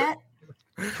the internet.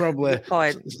 Probably.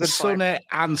 Sunny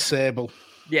and Sable.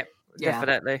 Yep. Yeah.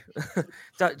 Definitely.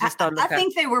 I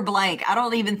think they were blank.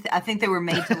 I think they were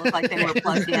made to look like they were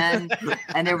plugged in,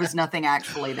 and there was nothing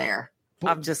actually there.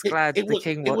 I'm just glad the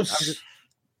king was.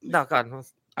 No, go on.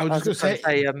 I was just going to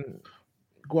say.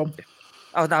 Go on.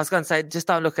 Oh no, I was going to say, just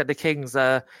don't look at the king's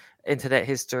internet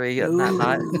history at that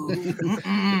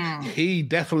night. He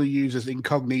definitely uses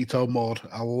incognito mode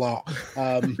a lot.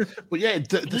 But yeah,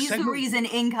 he's the reason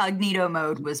incognito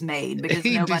mode was made, because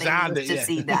nobody needs to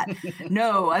see that.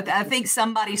 No, I think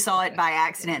somebody saw it by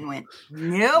accident and went,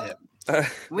 nope,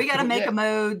 we got to make a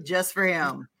mode just for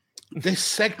him. This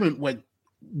segment went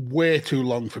way too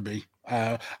long for me.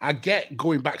 I get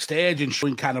going backstage and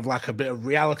showing kind of like a bit of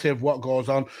reality of what goes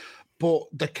on, but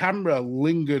the camera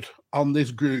lingered on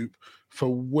this group for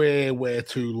way, way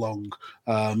too long,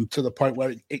 to the point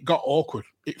where it got awkward.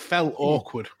 It felt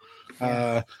awkward.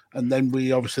 And then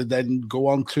we obviously then go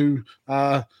on to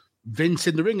Vince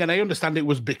in the ring. And I understand it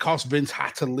was because Vince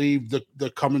had to leave the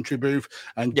commentary booth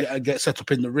and get set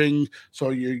up in the ring.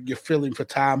 So you're filling for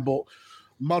time. But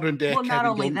modern day... Well, not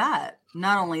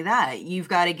only that, you've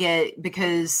got to get...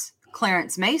 Because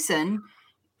Clarence Mason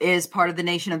is part of the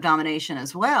Nation of Domination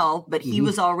as well, but he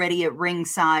was already at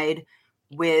ringside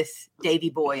with Davey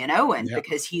Boy and Owen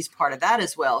because he's part of that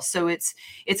as well. So it's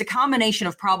a combination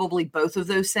of probably both of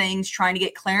those things, trying to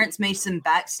get Clarence Mason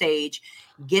backstage,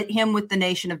 get him with the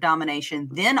Nation of Domination,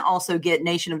 then also get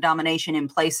Nation of Domination in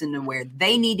place into where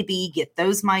they need to be, get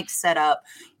those mics set up,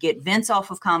 get Vince off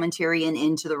of commentary and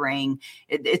into the ring.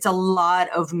 It's a lot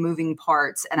of moving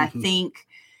parts. And I think,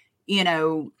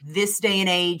 this day and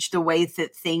age, the way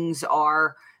that things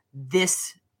are,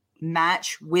 this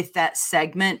match with that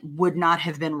segment would not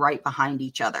have been right behind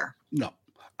each other. No.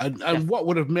 And what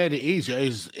would have made it easier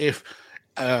is if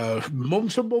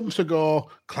months and months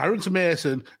ago, Clarence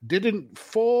Mason didn't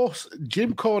force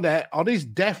Jim Cornette on his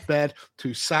deathbed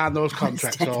to sign those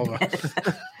contracts over.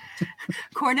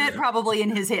 Cornette probably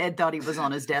in his head thought he was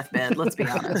on his deathbed, let's be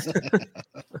honest.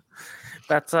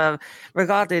 But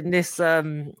regarding this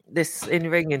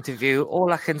in-ring interview,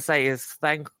 all I can say is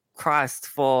thank Christ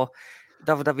for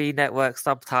WWE Network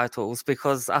subtitles,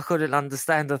 because I couldn't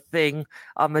understand a thing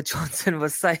Ahmed Johnson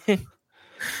was saying.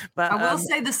 But I will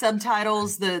say the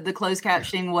subtitles, the closed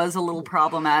captioning was a little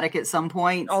problematic at some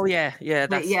point. Oh yeah.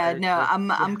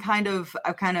 I'm kind of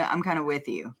with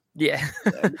you. Yeah.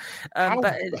 How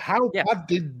bad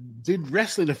did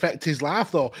wrestling affect his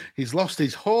life though? He's lost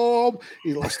his home,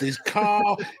 he lost his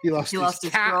car, he lost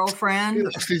his cat, girlfriend, he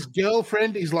lost his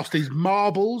girlfriend, he's lost his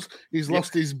marbles, he's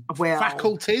lost his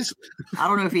faculties. I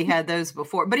don't know if he had those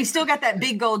before, but he's still got that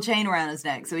big gold chain around his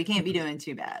neck, so he can't be doing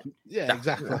too bad. Yeah,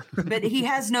 exactly. But he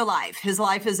has no life. His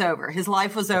life is over. His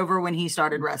life was over when he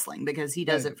started wrestling because he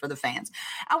does it for the fans.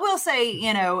 I will say,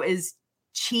 as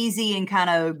cheesy and kind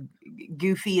of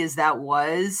goofy as that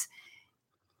was,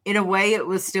 in a way, it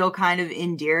was still kind of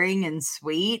endearing and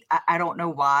sweet. I don't know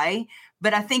why,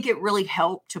 but I think it really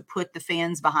helped to put the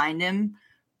fans behind him,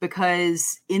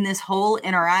 because in this whole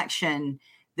interaction,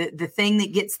 the thing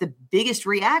that gets the biggest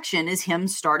reaction is him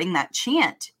starting that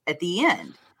chant at the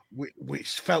end.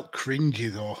 Which felt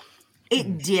cringy, though.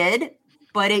 It did,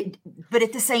 but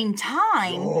at the same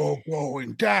time... You're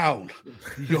going down.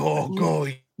 You're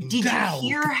going down. Did you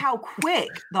hear how quick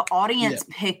the audience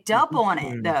picked up on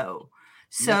it, though?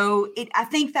 So I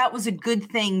think that was a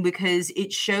good thing, because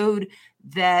it showed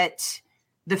that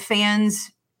the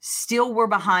fans still were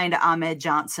behind Ahmed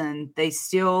Johnson. They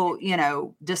still,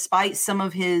 despite some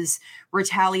of his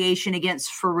retaliation against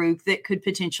Farouk that could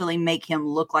potentially make him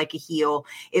look like a heel,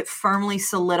 it firmly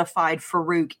solidified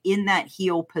Farouk in that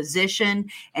heel position,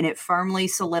 and it firmly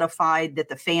solidified that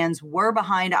the fans were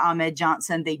behind Ahmed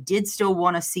Johnson. They did still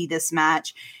want to see this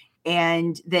match,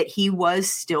 and that he was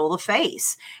still the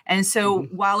face. And so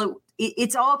while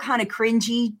it's all kind of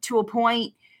cringy to a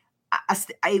point,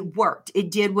 it worked. It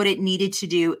did what it needed to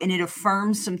do, and it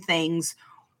affirmed some things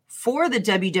for the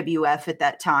WWF at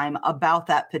that time about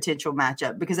that potential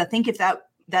matchup. Because I think if that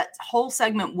whole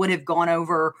segment would have gone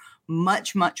over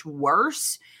much, much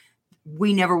worse,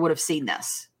 we never would have seen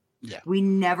this. Yeah. We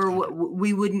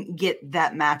wouldn't get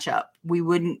that matchup. We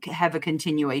wouldn't have a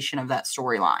continuation of that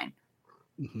storyline.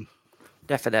 Mm-hmm.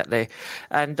 Definitely.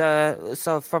 And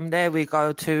so from there we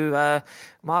go to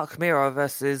Mark Miro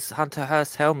versus Hunter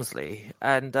Hearst Helmsley.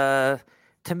 And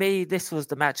to me, this was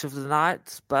the match of the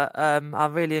night, but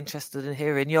I'm really interested in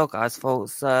hearing your guys'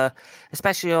 thoughts,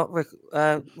 especially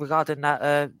regarding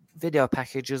that video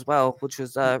package as well, which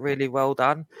was really well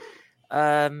done.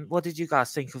 What did you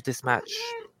guys think of this match?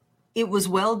 It was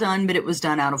well done, but it was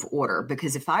done out of order,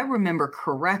 because if I remember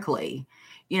correctly,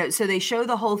 so they show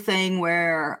the whole thing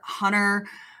where Hunter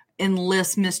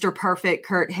enlists Mr. Perfect,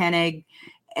 Curt Hennig,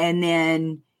 and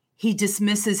then he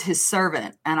dismisses his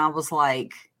servant. And I was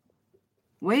like,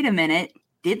 wait a minute,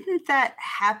 didn't that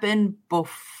happen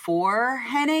before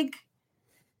Hennig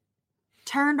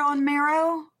turned on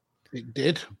Mero? It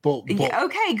did, but yeah,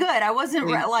 okay, good. I wasn't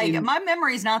my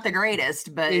memory's not the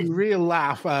greatest, but in real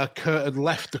life, Curt had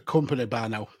left the company by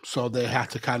now, so they had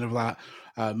to kind of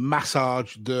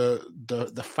massage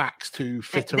the facts to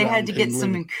fit. They had to get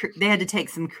some. They had to take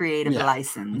some creative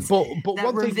license. But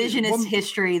that revisionist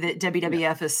history that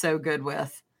WWF is so good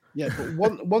with. Yeah,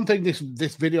 but one thing this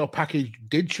video package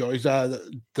did show is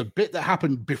the bit that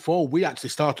happened before we actually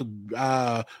started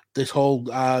this whole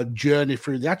journey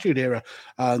through the Attitude Era,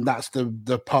 and that's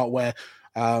the part where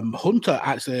Hunter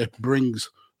actually brings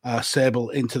Sable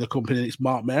into the company, and it's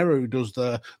Marc Mero who does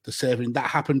the saving. That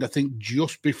happened, I think,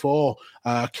 just before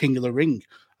King of the Ring.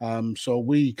 So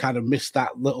we kind of missed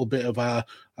that little bit of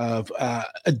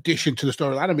addition to the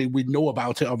storyline. I mean, we know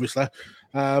about it, obviously.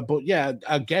 But yeah,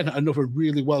 again, another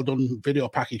really well done video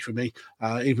package for me,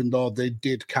 even though they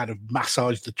did kind of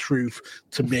massage the truth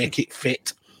to make it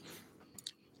fit.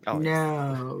 Oh,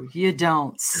 no, you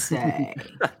don't say.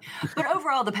 But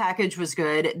overall, the package was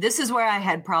good. This is where I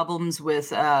had problems with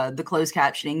the closed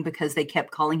captioning, because they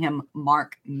kept calling him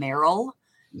Marc Merrill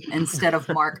instead of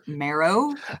Marc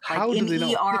Mero, like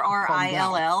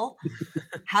Merrill.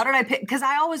 How did I pick? Because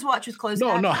I always watch with closed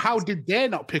captions. No. How did they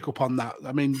not pick up on that?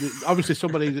 I mean, obviously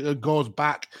somebody goes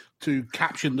back to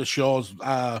caption the shows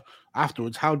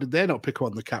afterwards. How did they not pick up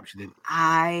on the captioning?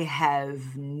 I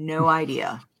have no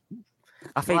idea.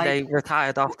 I think they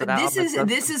retired after that.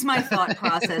 This is my thought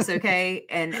process, okay?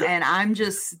 And I'm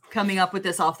just coming up with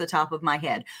this off the top of my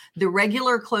head. The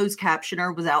regular closed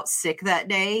captioner was out sick that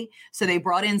day, so they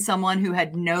brought in someone who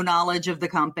had no knowledge of the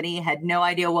company, had no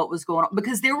idea what was going on,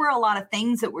 because there were a lot of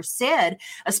things that were said,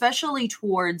 especially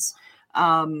towards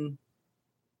the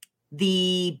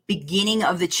beginning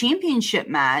of the championship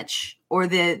match or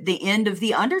the end of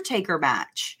the Undertaker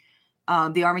match.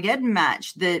 The Armageddon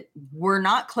match, that were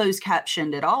not closed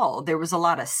captioned at all. There was a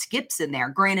lot of skips in there.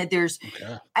 Granted, there's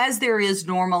as there is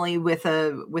normally with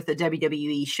a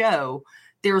WWE show,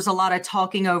 there's a lot of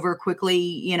talking over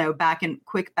quickly, back and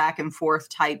forth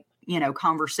type,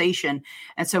 conversation.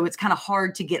 And so it's kind of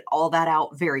hard to get all that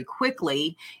out very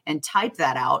quickly and type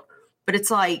that out. But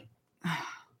it's like,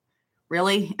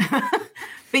 really?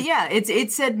 But yeah,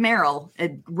 it said Merrill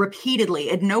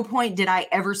repeatedly. At no point did I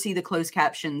ever see the closed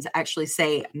captions actually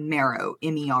say Mero,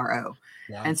 Mero.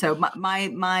 Yeah. And so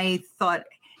my thought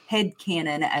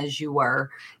headcanon, as you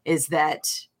were, is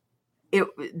that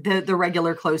the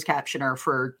regular closed captioner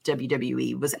for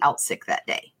WWE was out sick that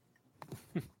day.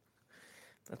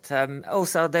 But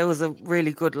also, there was a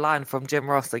really good line from Jim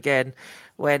Ross again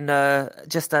when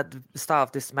just at the start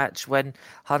of this match, when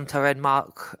Hunter and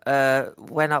Mark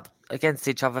went up against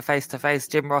each other face to face.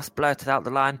 Jim Ross blurted out the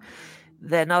line,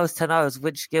 "They're nose to nose,"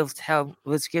 which gives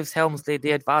Helmsley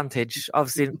the advantage.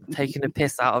 Obviously, taking a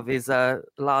piss out of his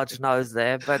large nose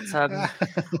there. But I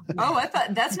thought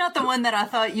that's not the one that I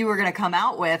thought you were going to come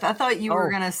out with. I thought you were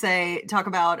going to talk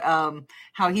about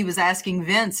how he was asking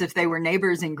Vince if they were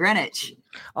neighbors in Greenwich.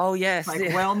 Oh yes,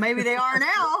 well, maybe they are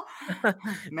now.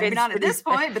 Maybe not at this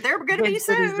point, but they're going to be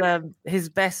soon. His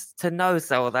best to know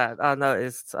all that I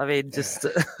noticed. I mean, just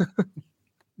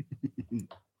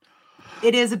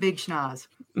it is a big schnoz.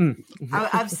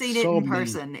 I've seen it in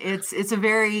person.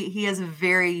 He has a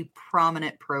very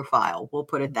prominent profile. We'll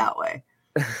put it that way.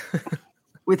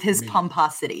 With his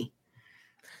pomposity.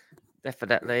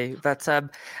 Definitely, but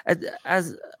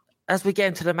as we get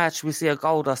into the match, we see a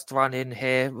Goldust run in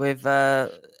here with,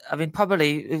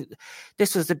 probably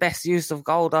this was the best use of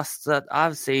Goldust that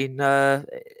I've seen and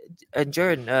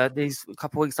during these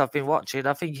couple of weeks I've been watching.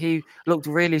 I think he looked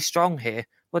really strong here.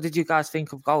 What did you guys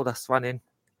think of Goldust running?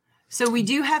 So we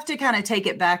do have to kind of take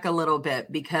it back a little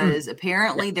bit, because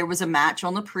apparently there was a match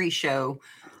on the pre-show.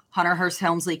 Hunter Hearst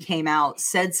Helmsley came out,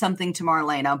 said something to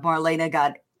Marlena. Marlena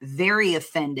got very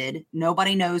offended.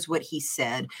 Nobody knows what he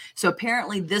said. So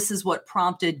apparently this is what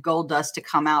prompted Goldust to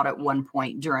come out at one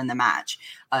point during the match.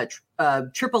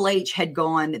 Triple H had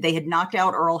they had knocked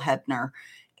out Earl Hebner,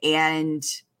 and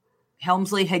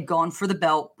Helmsley had gone for the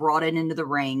belt, brought it into the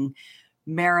ring.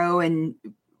 Mero and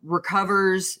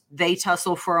recovers. They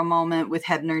tussle for a moment with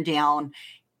Hebner down.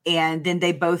 And then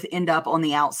they both end up on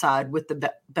the outside with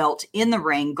the belt in the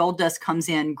ring. Goldust comes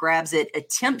in, grabs it,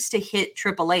 attempts to hit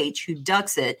Triple H, who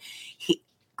ducks it.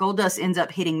 Goldust ends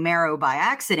up hitting Mero by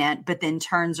accident, but then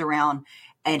turns around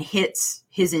and hits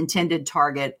his intended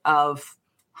target of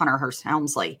Hunter Hearst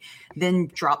Helmsley, then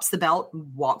drops the belt,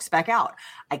 walks back out.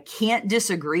 I can't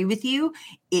disagree with you.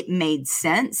 It made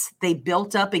sense. They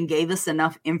built up and gave us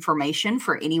enough information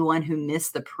for anyone who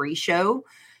missed the pre-show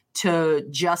to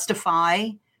justify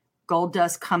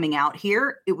Goldust coming out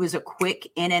here. It was a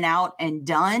quick in and out and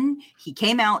done. He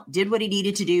came out, did what he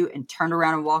needed to do, and turned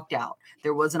around and walked out.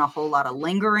 There wasn't a whole lot of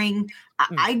lingering.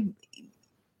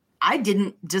 I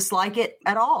didn't dislike it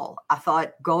at all. I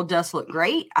thought Goldust looked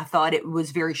great. I thought it was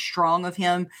very strong of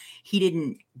him. He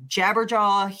didn't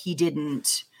jabberjaw. He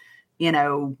didn't,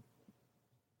 you've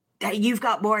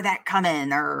got more of that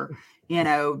coming, or,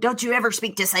 don't you ever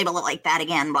speak to Sable like that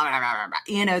again. Blah, blah, blah,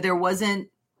 blah. There wasn't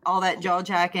all that jaw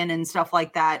jacking and stuff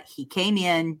like that. He came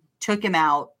in, took him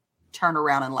out, turned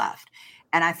around and left.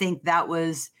 And I think that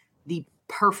was the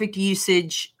perfect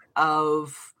usage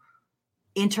of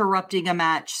interrupting a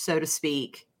match, so to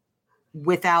speak,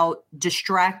 without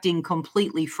distracting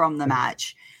completely from the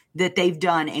match that they've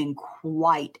done in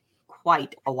quite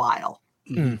a while.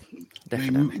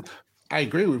 Definitely. I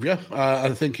agree with you. I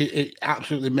think it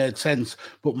absolutely made sense.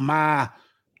 But my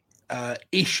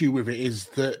issue with it is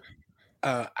that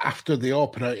after the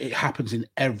opener, it happens in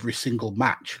every single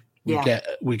match.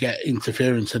 We get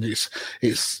interference, and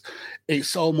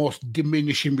it's almost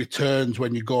diminishing returns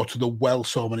when you go to the well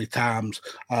so many times.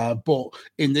 But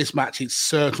in this match, it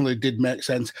certainly did make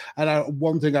sense. And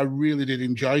one thing I really did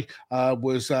enjoy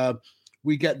was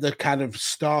we get the kind of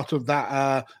start of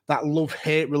that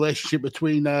love-hate relationship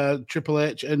between Triple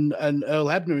H and Earl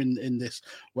Hebner in this,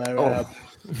 where Earl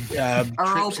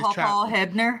Papa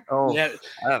Hebner.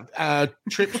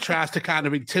 Trips tries to kind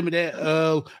of intimidate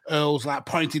Earl. Earl's like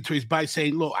pointing to his bike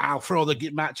saying, "Look, I'll throw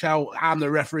the match out. I'm the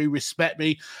referee. Respect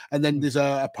me." And then there's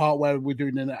a part where we're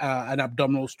doing an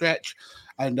abdominal stretch,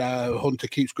 and Hunter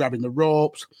keeps grabbing the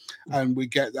ropes, and we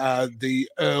get the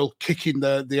Earl kicking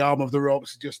the arm of the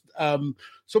ropes. Just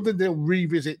something they'll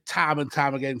revisit time and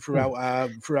time again throughout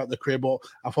the career. But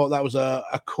I thought that was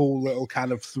a cool little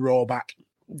kind of throwback.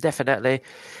 Definitely.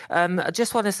 I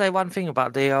just want to say one thing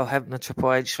about the Earl Hebner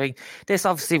Triple H thing. This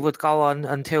obviously would go on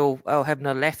until Earl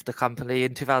Hebner left the company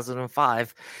in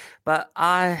 2005. But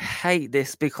I hate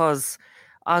this because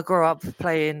I grew up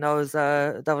playing those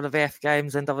WWF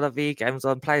games and WWE games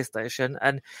on PlayStation,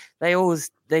 and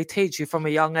they teach you from a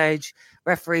young age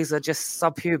referees are just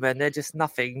subhuman. They're just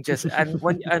nothing.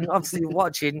 And obviously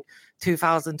watching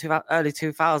early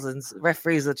 2000s,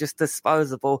 referees are just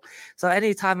disposable. So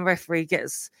anytime a referee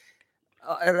gets,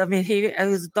 he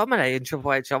was dominating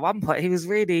Triple H at one point.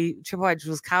 Triple H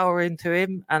was cowering to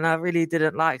him, and I really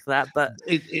didn't like that. But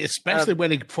especially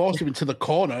when he forced him into the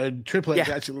corner, and Triple H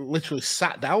actually literally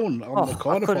sat down on the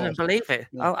corner. I couldn't believe it.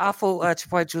 Yeah. I thought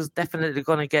Triple H was definitely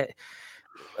going to get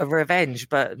a revenge,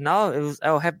 but no, it was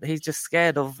Earl Hebner. He's just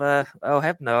scared of Earl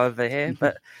Hebner over here.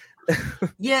 But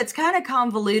yeah, it's kind of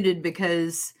convoluted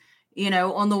because,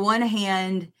 on the one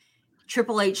hand,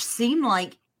 Triple H seemed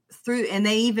like and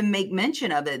they even make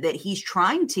mention of it, that he's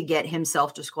trying to get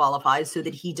himself disqualified so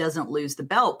that he doesn't lose the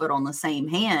belt. But on the same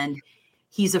hand,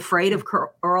 he's afraid of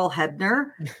Earl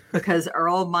Hebner because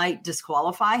Earl might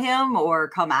disqualify him or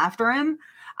come after him.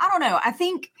 I don't know. I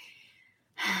think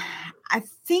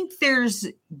there's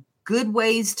good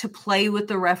ways to play with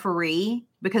the referee,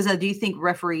 because I do think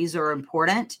referees are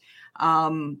important.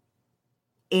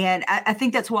 And I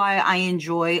think that's why I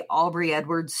enjoy Aubrey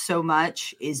Edwards so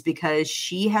much, is because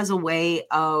she has a way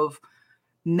of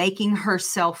making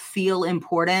herself feel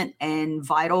important and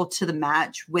vital to the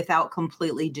match without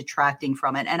completely detracting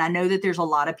from it. And I know that there's a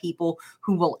lot of people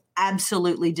who will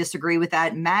absolutely disagree with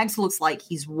that. Mags looks like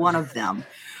he's one of them.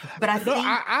 But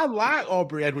I like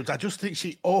Aubrey Edwards. I just think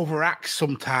she overacts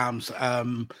sometimes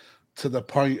to the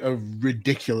point of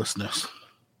ridiculousness.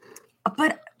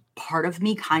 But part of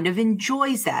me kind of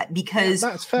enjoys that, because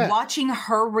watching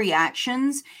her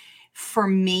reactions, for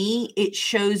me, it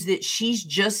shows that she's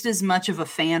just as much of a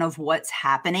fan of what's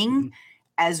happening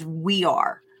as we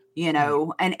are,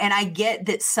 and I get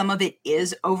that some of it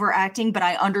is overacting, but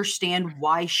I understand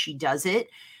why she does it.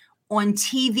 On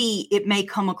TV, it may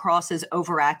come across as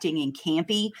overacting and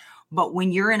campy, but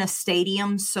when you're in a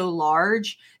stadium so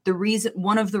large,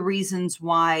 one of the reasons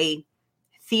why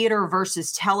theater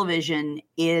versus television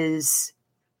is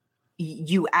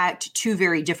you act two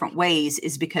very different ways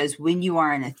is because when you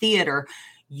are in a theater,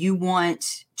 you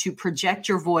want to project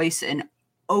your voice and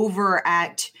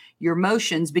overact your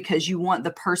motions because you want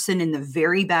the person in the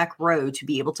very back row to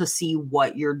be able to see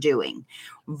what you're doing.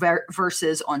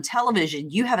 Versus on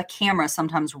television, you have a camera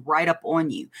sometimes right up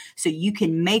on you. So you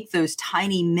can make those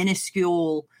tiny,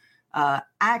 minuscule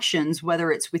actions,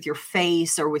 whether it's with your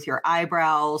face or with your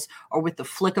eyebrows or with the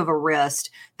flick of a wrist,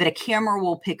 that a camera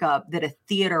will pick up that a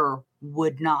theater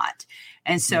would not.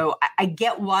 And so I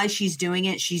get why she's doing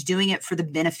it. She's doing it for the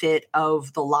benefit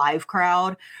of the live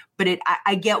crowd, but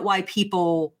I get why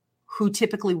people who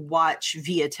typically watch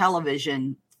via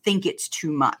television think it's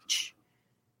too much.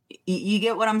 You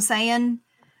get what I'm saying?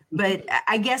 But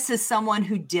I guess as someone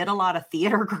who did a lot of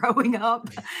theater growing up,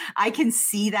 I can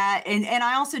see that. And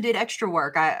I also did extra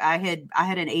work. I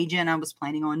had an agent. I was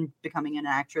planning on becoming an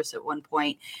actress at one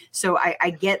point. So I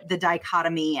get the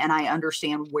dichotomy and I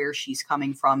understand where she's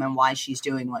coming from and why she's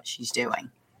doing what she's doing.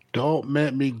 Don't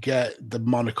make me get the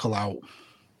monocle out.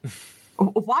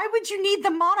 Why would you need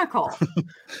the monocle?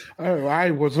 Oh,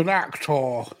 I was an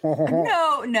actor.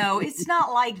 No, it's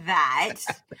not like that.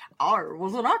 I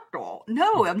was an actor.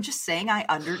 No, I'm just saying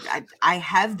I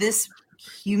have this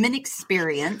human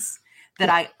experience that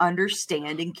I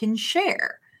understand and can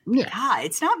share. Yeah. God,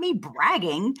 it's not me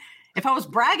bragging. If I was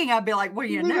bragging, I'd be like, well,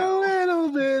 you know, a little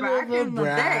bit back in the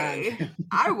day,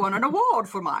 I won an award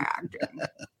for my acting.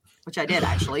 Which I did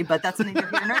actually, but that's neither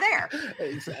here nor there.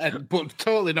 But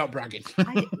totally not bragging.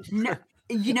 No,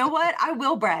 you know what? I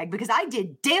will brag because I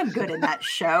did damn good in that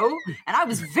show, and I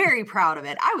was very proud of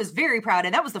it. I was very proud,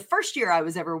 and that was the first year I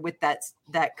was ever with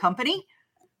that company.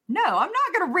 No, I'm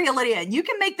not going to reel it in. You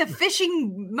can make the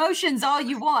fishing motions all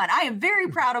you want. I am very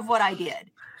proud of what I did.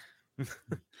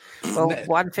 Well,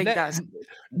 one thing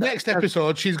next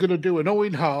episode, she's going to do an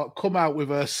Owen Hart, come out with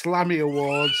her Slammy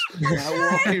Awards,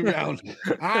 walking around.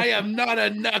 I am not a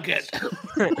nugget.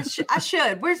 I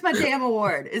should. Where's my damn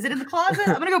award? Is it in the closet?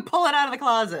 I'm going to go pull it out of the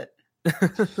closet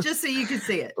just so you can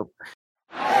see it. 8,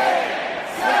 7,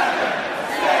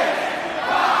 6,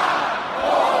 5,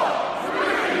 4,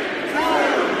 3,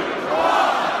 2,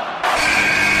 1.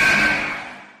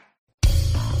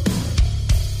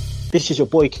 This is your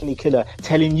boy Kenny Killer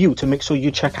telling you to make sure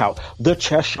you check out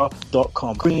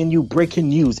thechairshot.com, bringing you breaking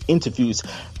news, interviews,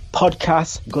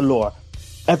 podcasts galore,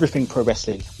 everything pro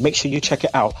wrestling. Make sure you check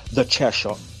it out,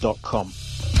 thechairshot.com.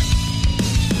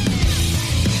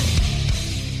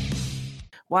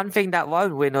 One thing that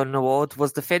won't win an award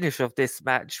was the finish of this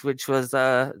match, which was,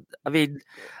 I mean,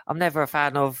 I'm never a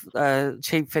fan of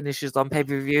cheap finishes on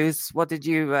pay-per-views. What did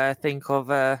you think of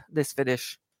this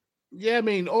finish? Yeah, I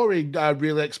mean, Ori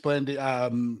really explained it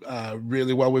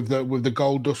really well with the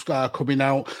Gold Dust coming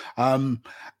out.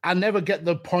 I never get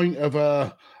the point of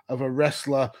a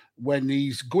wrestler when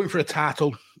he's going for a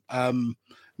title,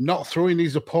 not throwing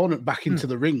his opponent back into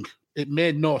the ring. It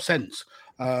made no sense.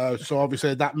 So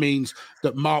obviously that means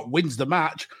that Mark wins the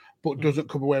match, but doesn't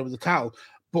come away with the title.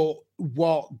 But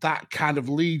what that kind of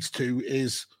leads to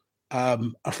is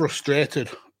a frustrated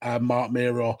Marc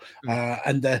Mero,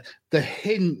 and the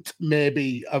hint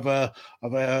maybe of a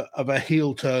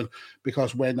heel turn,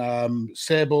 because when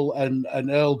Sable and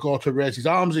Earl go to raise his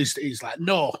arms, he's like,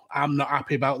 no, I'm not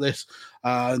happy about this.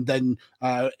 And then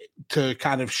to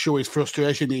kind of show his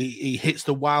frustration, he hits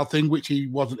the Wild Thing, which he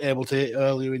wasn't able to hit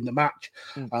earlier in the match.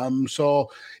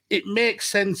 So it makes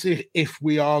sense if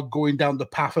we are going down the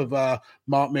path of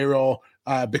Marc Mero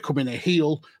becoming a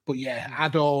heel. But yeah, I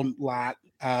don't like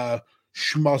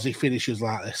schmozzy finishes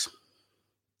like this.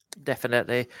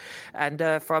 Definitely. And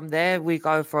from there we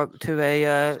go to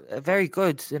a very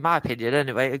good, in my opinion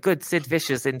anyway, a good Sid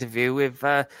Vicious interview with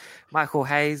Michael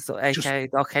Hayes, aka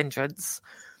Doc Entrance.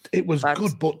 It was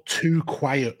good but too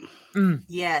quiet.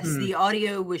 Yes, the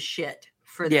audio was shit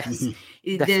for this.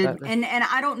 And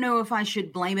I don't know if I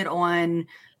should blame it on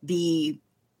the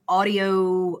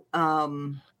audio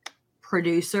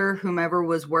producer, whomever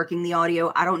was working the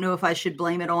audio. I don't know if I should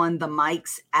blame it on the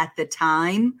mics at the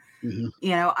time. You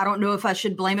know, I don't know if I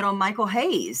should blame it on Michael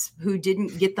Hayes, who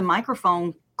didn't get the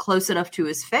microphone close enough to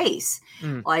his face.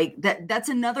 Like that's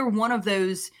another one of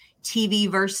those TV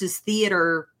versus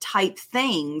theater type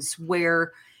things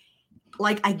where,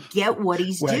 like, I get what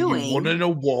he's doing. You won an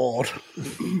award.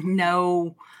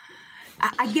 No,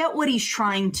 I get what he's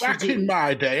trying to do. Back in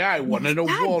my day, I won an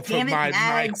award for my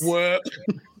mic work.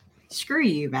 Screw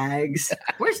you, Mags.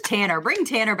 Where's Tanner? Bring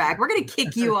Tanner back. We're going to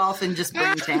kick you off and just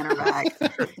bring Tanner back.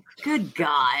 Good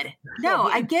God. No,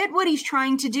 I get what he's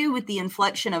trying to do with the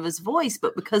inflection of his voice,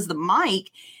 but because the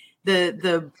mic,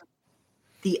 the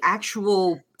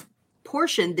actual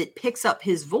portion that picks up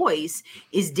his voice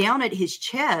is down at his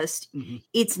chest,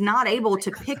 it's not able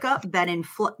to pick up that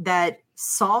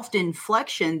soft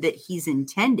inflection that he's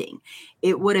intending.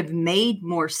 It would have made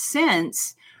more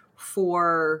sense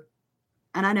for,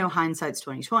 and I know hindsight's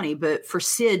 20/20, but for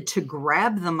Sid to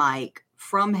grab the mic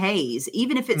from Hayes,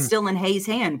 even if it's still in Hayes'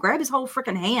 hand, grab his whole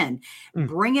freaking hand,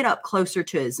 bring it up closer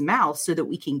to his mouth so that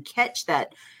we can catch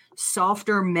that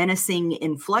softer, menacing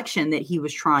inflection that he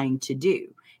was trying to do.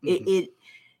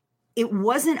 It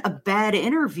wasn't a bad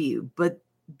interview, but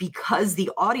because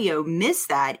the audio missed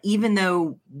that, even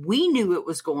though we knew it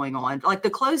was going on, like the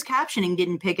closed captioning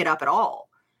didn't pick it up at all.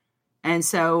 And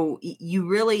so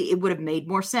it would have made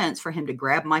more sense for him to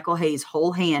grab Michael Hayes'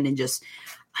 whole hand and just,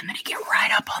 I'm going to get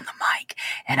right up on the mic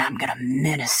and I'm going to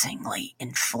menacingly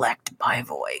inflect my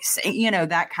voice,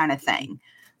 that kind of thing.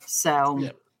 So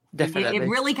definitely. It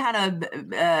really kind of,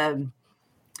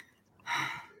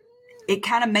 it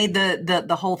kind of made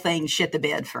the whole thing shit the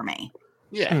bed for me.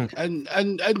 Yeah,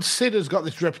 and Sid has got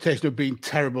this reputation of being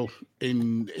terrible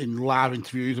in live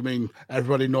interviews. I mean,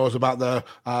 everybody knows about the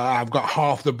I've got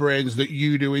half the brains that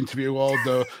you do interview, or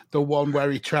the one where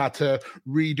he tried to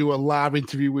redo a live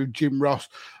interview with Jim Ross.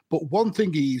 But one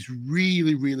thing he's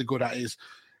really, really good at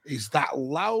is that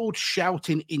loud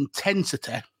shouting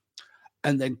intensity,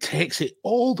 and then takes it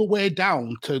all the way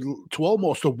down to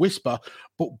almost a whisper,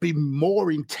 but be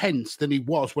more intense than he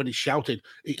was when he shouted.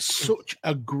 It's such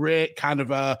a great kind of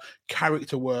a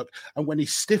character work. And when he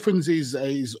stiffens his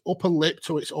upper lip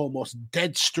so it's almost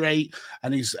dead straight,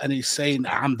 and he's saying,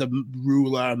 I'm the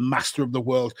ruler and master of the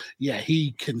world,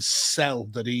 he can sell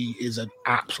that he is an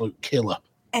absolute killer.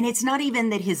 And it's not even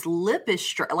that his lip is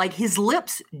straight. Like, his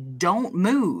lips don't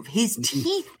move. His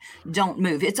teeth don't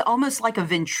move. It's almost like a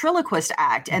ventriloquist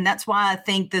act. And that's why I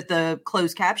think that the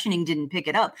closed captioning didn't pick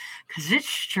it up, because it's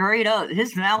straight up.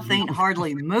 His mouth ain't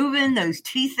hardly moving. Those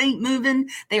teeth ain't moving.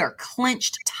 They are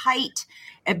clenched tight.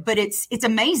 But it's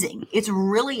amazing. It's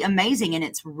really amazing. And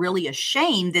it's really a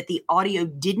shame that the audio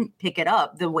didn't pick it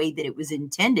up the way that it was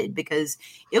intended, because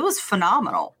it was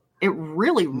phenomenal. It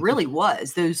really, really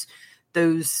was.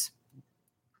 Those,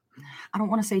 I don't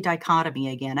want to say dichotomy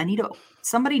again.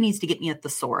 Somebody needs to get me a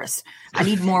thesaurus. I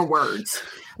need more words.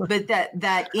 But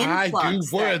that influx. I do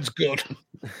words good.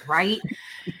 Right?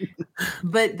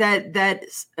 But that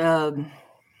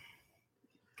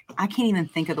I can't even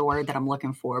think of the word that I'm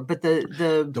looking for. But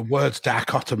the word's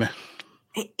dichotomy.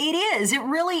 It is. It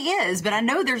really is. But I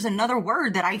know there's another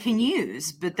word that I can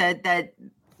use. But that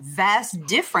vast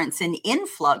difference in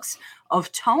influx of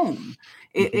tone.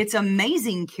 It's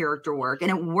amazing character work,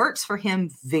 and it works for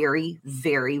him very,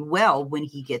 very well when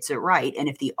he gets it right. And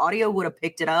if the audio would have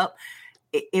picked it up,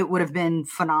 it would have been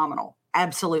phenomenal.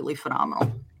 Absolutely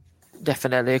phenomenal.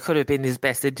 Definitely. It could have been his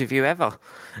best interview ever.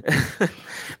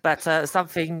 But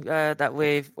something that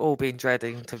we've all been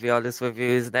dreading, to be honest with you,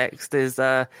 is next is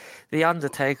The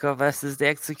Undertaker versus The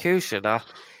Executioner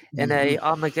in a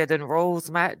Armageddon Rules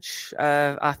match.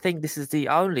 I think this is the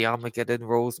only Armageddon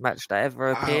Rules match that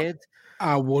ever appeared.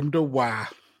 I wonder why.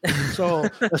 So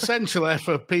essentially,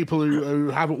 for people who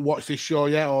haven't watched this show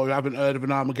yet or who haven't heard of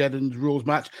an Armageddon Rules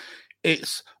match,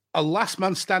 it's a last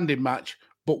man standing match,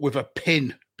 but with a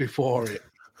pin before it,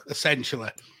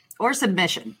 essentially. Or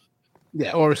submission.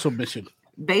 Yeah, or a submission.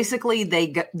 Basically,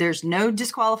 there's no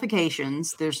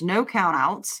disqualifications, there's no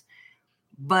countouts,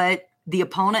 but the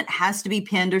opponent has to be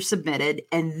pinned or submitted.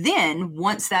 And then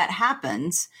once that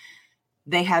happens,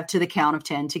 they have to the count of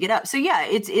 10 to get up. So yeah,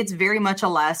 it's very much a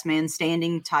last man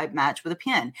standing type match with a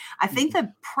pin. I think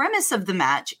the premise of the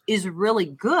match is really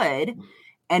good,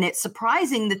 and it's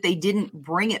surprising that they didn't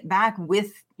bring it back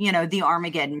with, the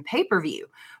Armageddon pay-per-view.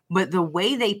 But the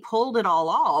way they pulled it all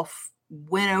off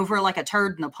went over like a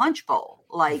turd in a punch bowl.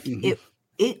 Like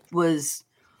it was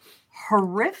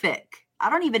horrific.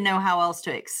 I don't even know how else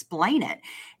to explain it.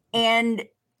 And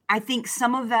I think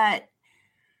some of that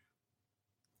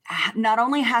not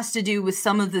only has to do with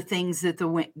some of the things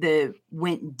that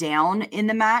went down in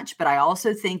the match, but I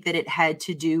also think that it had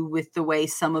to do with the way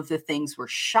some of the things were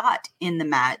shot in the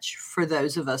match for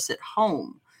those of us at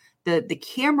home. The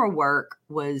camera work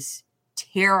was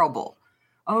terrible.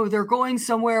 Oh, they're going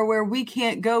somewhere where we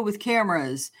can't go with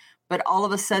cameras, but all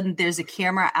of a sudden there's a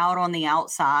camera out on the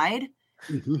outside,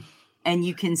 and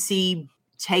you can see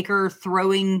Taker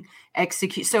throwing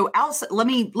execute. So outside, let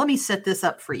me set this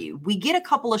up for you. We get a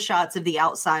couple of shots of the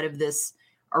outside of this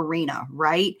arena,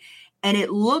 right? And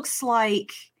it looks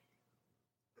like,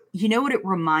 what it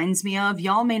reminds me of?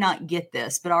 Y'all may not get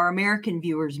this, but our American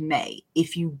viewers may.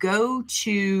 If you go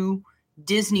to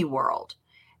Disney World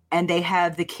and they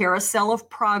have the Carousel of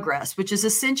Progress, which is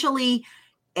essentially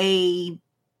a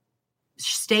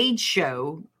stage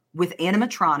show with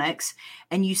animatronics,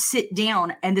 and you sit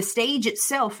down and the stage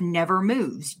itself never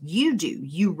moves. You do.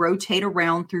 You rotate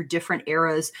around through different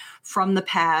eras from the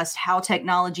past, how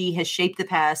technology has shaped the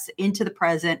past into the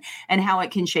present, and how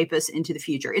it can shape us into the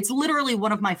future. It's literally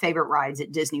one of my favorite rides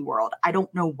at Disney World. I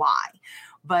don't know why,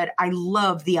 but I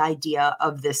love the idea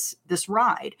of this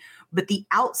ride. But the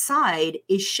outside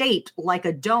is shaped like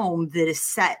a dome that is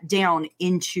sat down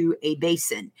into a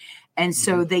basin. And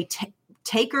so they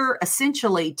Taker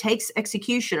essentially takes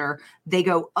Executioner, they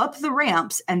go up the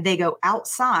ramps and they go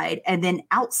outside. And then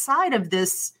outside of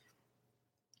this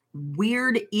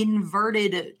weird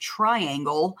inverted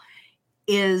triangle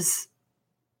is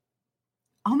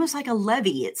almost like a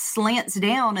levee. It slants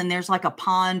down and there's like a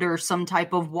pond or some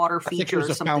type of water feature. I think it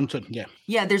was a fountain, yeah.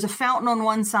 Yeah, there's a fountain on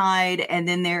one side, and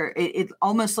then it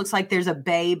almost looks like there's a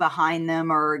bay behind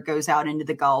them, or it goes out into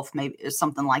the Gulf, maybe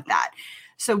something like that.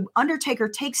 So Undertaker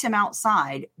takes him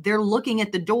outside. They're looking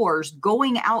at the doors,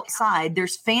 going outside.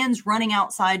 There's fans running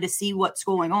outside to see what's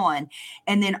going on.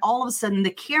 And then all of a sudden, the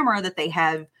camera that they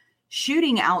have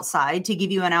shooting outside to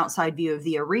give you an outside view of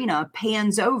the arena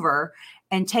pans over,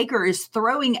 and Taker is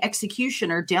throwing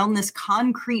Executioner down this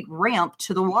concrete ramp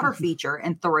to the water feature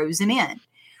and throws him in.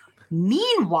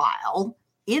 Meanwhile,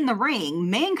 in the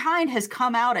ring, Mankind has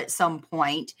come out at some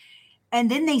point, and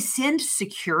then they send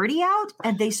security out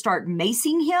and they start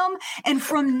macing him. And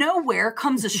from nowhere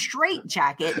comes a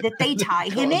straitjacket that they tie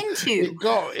him into.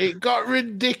 It got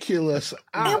ridiculous.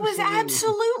 Absolutely. It was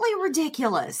absolutely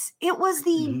ridiculous. It was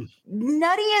the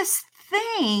nuttiest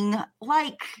thing.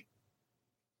 Like,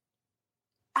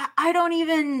 I don't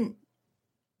even,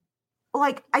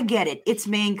 like, I get it. It's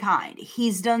Mankind.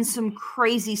 He's done some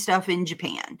crazy stuff in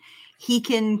Japan. He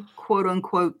can, quote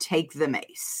unquote, take the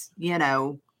mace,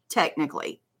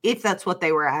 technically, if that's what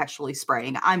they were actually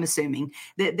spraying. I'm assuming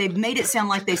that they've made it sound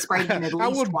like they sprayed him at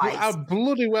least twice. I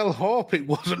bloody well hope it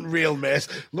wasn't real mace.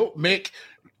 Look, Mick,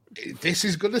 this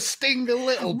is going to sting a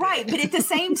little bit. Right, but at the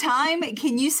same time,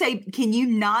 can you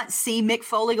not see Mick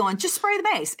Foley going, just spray the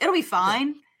mace? It'll be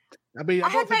fine. I mean, I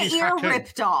had my ear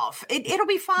ripped off. It'll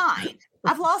be fine.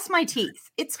 I've lost my teeth.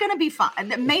 It's going to be fine.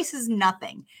 The mace is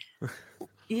nothing.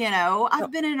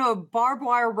 I've been in a barbed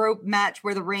wire rope match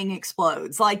where the ring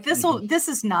explodes. Like this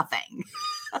is nothing.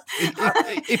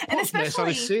 It puts mace on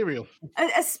a cereal.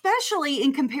 Especially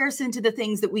in comparison to the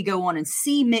things that we go on and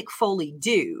see Mick Foley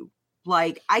do.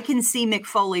 Like, I can see Mick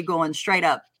Foley going straight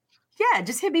up, yeah,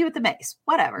 just hit me with the mace.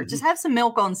 Whatever. Just have some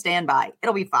milk on standby.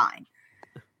 It'll be fine.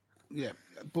 Yeah,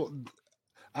 but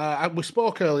we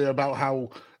spoke earlier about how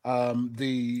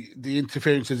the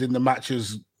interferences in the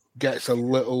matches gets a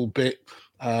little bit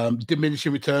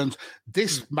diminishing returns.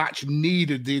 This match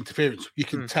needed the interference. You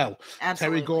can tell.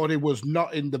 Absolutely. Terry Gordy was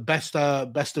not in the best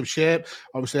of shape.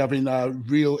 Obviously, having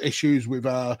real issues with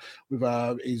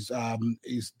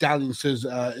his dalliances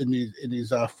in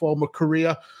his former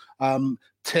career.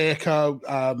 Taker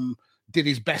did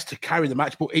his best to carry the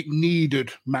match, but it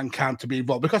needed Mankind to be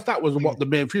involved because that was what the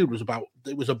main feud was about.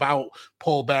 It was about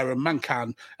Paul Bearer and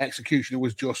Mankind. Executioner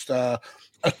was just a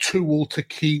tool to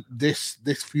keep this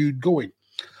feud going.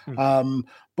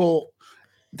 But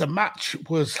the match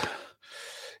was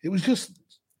just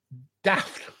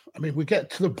daft. I mean, we get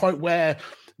to the point where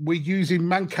we're using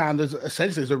Mankind as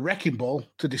essentially as a wrecking ball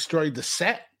to destroy the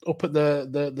set up at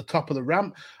the top of the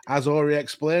ramp. As Ori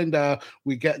explained,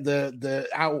 we get the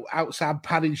outside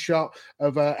panning shot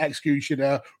of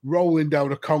Executioner rolling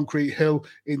down a concrete hill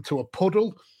into a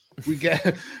puddle. We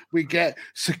get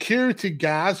security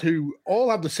guards who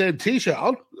all have the same T-shirt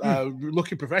on,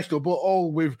 looking professional, but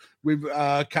all with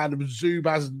kind of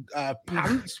Zubaz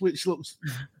pants, which looks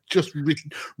just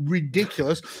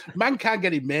ridiculous. Mankind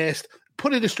getting maced,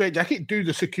 put in a straitjacket. Do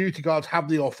the security guards have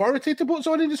the authority to put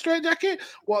someone in a straitjacket?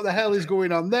 What the hell is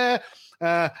going on there?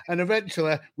 And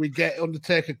eventually we get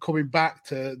Undertaker coming back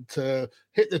to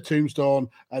hit the tombstone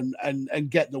and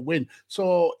get the win.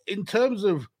 So in terms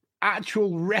of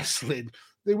actual wrestling,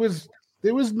 there was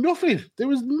nothing. There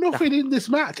was nothing in this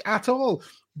match at all.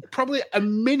 Probably a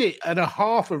minute and a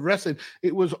half of wrestling.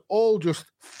 It was all just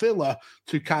filler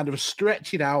to kind of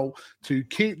stretch it out, to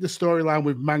keep the storyline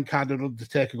with Mankind and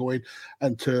Undertaker going,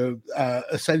 and to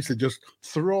essentially just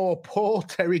throw poor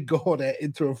Terry Gordy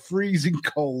into a freezing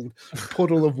cold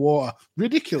puddle of water.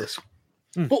 Ridiculous,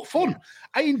 but fun.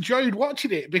 I enjoyed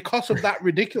watching it because of that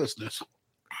ridiculousness.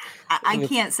 I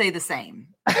can't say the same.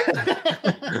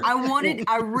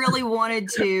 I really wanted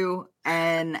to,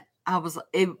 and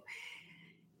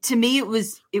to me, it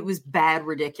was bad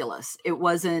ridiculous. It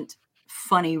wasn't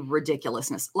funny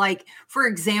ridiculousness. Like, for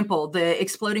example, the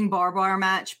exploding barbed wire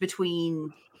match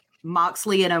between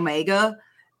Moxley and Omega.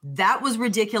 that was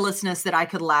ridiculousness that I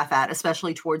could laugh at,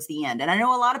 especially towards the end. And I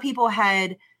know a lot of people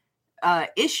had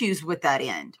issues with that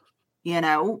end,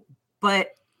 but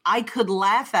I could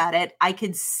laugh at it. I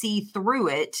could see through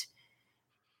it,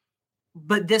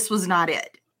 but this was not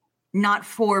it. Not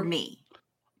for me.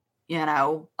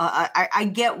 I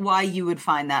get why you would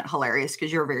find that hilarious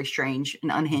because you're a very strange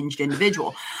and unhinged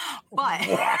individual. But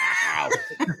wow.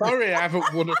 Sorry, I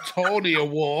haven't won a Tony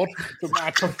Award for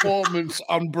my performance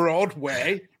on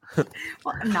Broadway.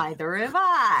 Well, neither have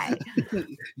I.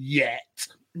 Yet.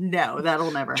 No,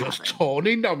 that'll never happen. Just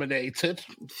Tony nominated.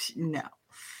 No,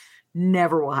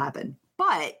 never will happen.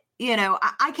 But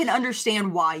I can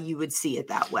understand why you would see it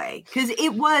that way because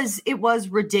it was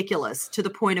ridiculous to the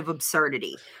point of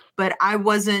absurdity. But I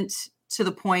wasn't to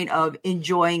the point of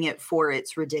enjoying it for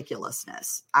its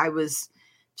ridiculousness. I was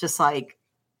just like,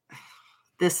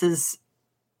 it's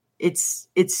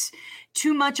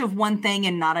too much of one thing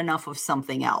and not enough of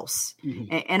something else.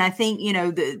 Mm-hmm. And I think,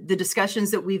 the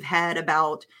discussions that we've had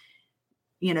about,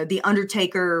 the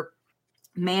Undertaker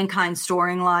Mankind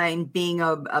storyline being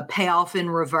a payoff in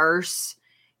reverse,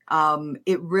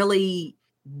 it really,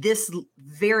 this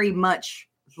very much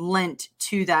lent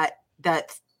to that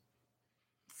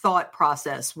thought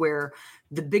process where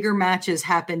the bigger matches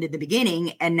happened in the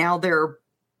beginning and now they're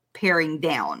paring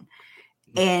down.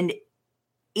 And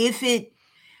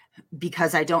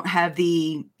because I don't have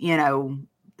the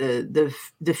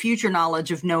future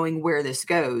knowledge of knowing where this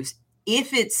goes,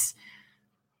 if it's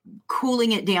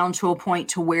cooling it down to a point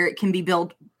to where it can be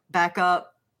built back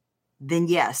up, then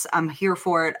yes, I'm here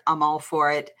for it. I'm all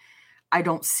for it. I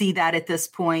don't see that at this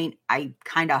point. I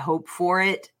kind of hope for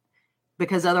it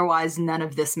because otherwise none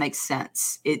of this makes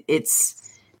sense.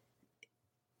 It's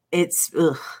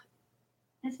ugh.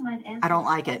 I don't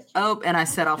like it. Oh, and I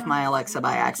set off my Alexa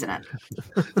by accident.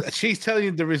 She's telling you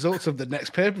the results of the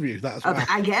next pay-per-view. That's okay,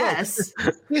 I guess.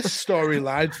 This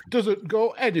storyline doesn't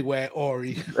go anywhere,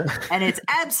 Ori. And it's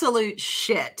absolute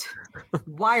shit.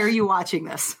 Why are you watching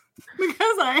this?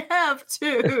 Because I have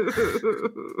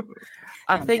to.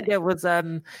 I think there was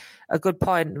a good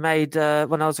point made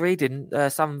when I was reading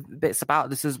some bits about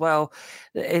this as well.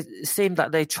 It seemed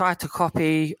that they tried to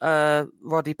copy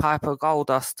Roddy Piper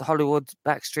Goldust Hollywood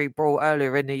Backstreet Brawl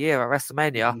earlier in the year at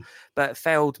WrestleMania, but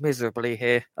failed miserably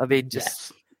here. I mean,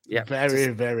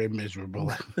 very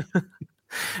miserable.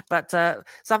 But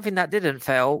something that didn't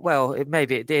fail, well,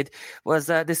 maybe it did, was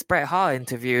this Bret Hart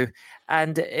interview.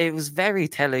 And it was very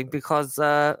telling because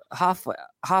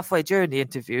halfway during the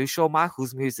interview, Shawn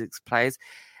Michaels' music plays.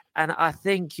 And I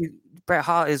think Bret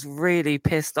Hart is really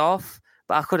pissed off,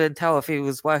 but I couldn't tell if he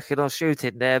was working or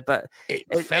shooting there. But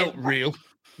it felt real.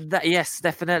 Yes,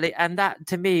 definitely. And that,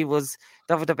 to me, was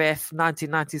WWF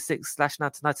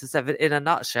 1996/1997 in a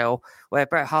nutshell, where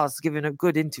Bret Hart's giving a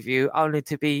good interview only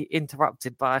to be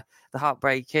interrupted by the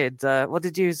Heartbreak Kid. What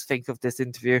did you think of this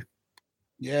interview?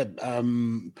 Yeah,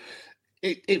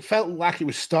 it felt like it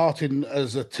was starting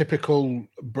as a typical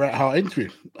Bret Hart interview.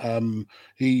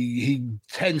 He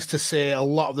tends to say a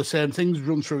lot of the same things,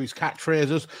 run through his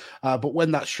catchphrases, but when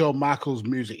that Shawn Michaels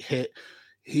music hit,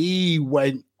 he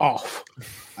went off.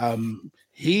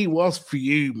 He was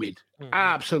fuming,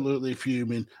 absolutely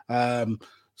fuming.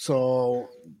 So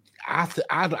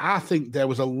I think there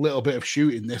was a little bit of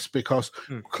shooting this because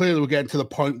clearly we're getting to the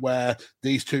point where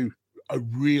these two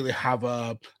really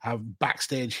have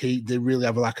backstage heat. They really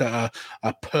have like a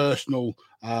personal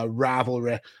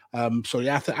rivalry. So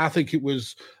yeah, I think it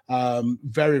was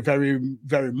very, very,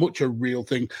 very much a real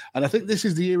thing. And I think this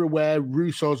is the era where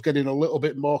Russo's getting a little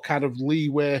bit more kind of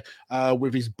leeway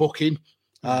with his booking.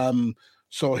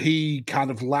 So he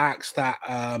kind of lacks that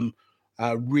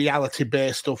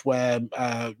reality-based stuff where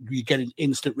you're getting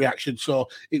instant reaction. So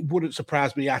it wouldn't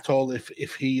surprise me at all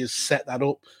if he has set that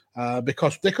up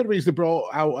because they could have easily brought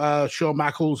out Shawn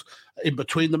Michaels in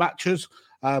between the matches,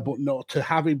 but no, to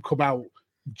have him come out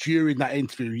during that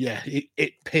interview,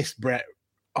 it pissed Bret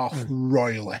off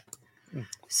royally.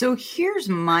 So here's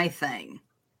my thing,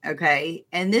 okay?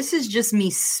 And this is just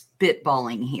me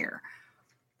spitballing here.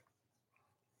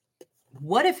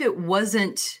 What if it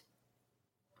wasn't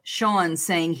Shawn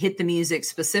saying hit the music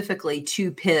specifically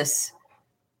to piss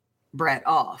Bret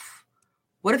off?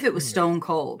 What if it was Stone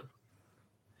Cold?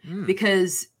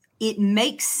 Because it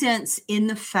makes sense in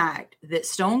the fact that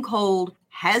Stone Cold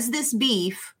has this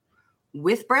beef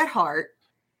with Bret Hart,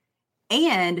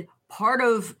 and part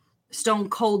of Stone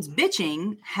Cold's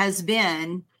bitching has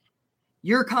been,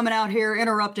 you're coming out here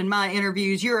interrupting my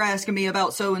interviews. You're asking me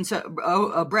about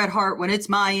so-and-so, Bret Hart, when it's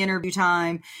my interview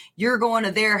time. You're going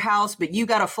to their house, but you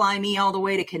got to fly me all the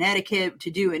way to Connecticut to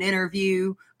do an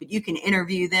interview, but you can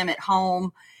interview them at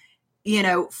home.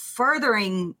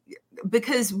 furthering,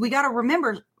 because we got to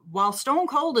remember, while Stone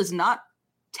Cold is not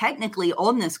technically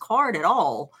on this card at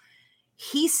all,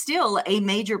 he's still a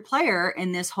major player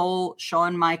in this whole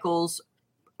Shawn Michaels,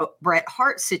 Bret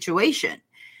Hart situation.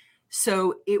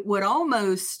 So it would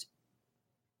almost,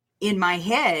 in my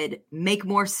head, make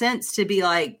more sense to be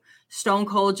like, Stone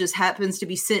Cold just happens to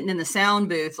be sitting in the sound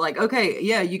booth, like, okay,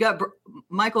 yeah, you got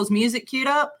Michael's music queued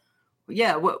up.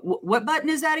 Yeah, what button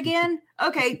is that again?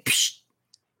 Okay.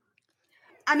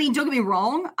 I mean, don't get me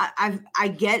wrong. I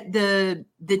get the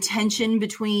tension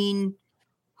between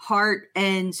Hart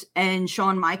and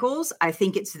Shawn Michaels. I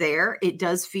think it's there. It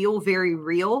does feel very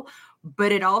real,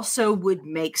 but it also would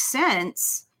make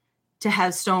sense to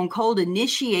have Stone Cold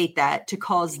initiate that to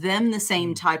cause them the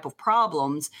same type of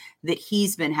problems that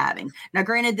he's been having. Now,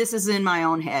 granted, this is in my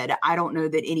own head. I don't know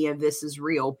that any of this is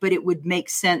real, but it would make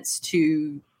sense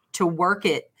to work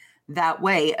it that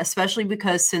way, especially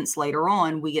because since later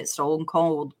on we get Stone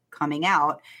Cold coming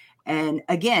out and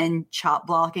again, chop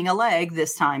blocking a leg,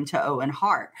 this time to Owen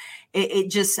Hart. It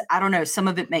just, I don't know, some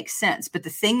of it makes sense. But the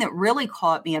thing that really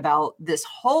caught me about this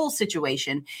whole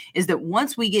situation is that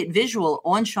once we get visual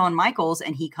on Shawn Michaels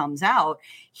and he comes out,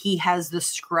 he has the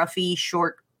scruffy,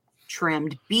 short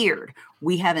trimmed beard.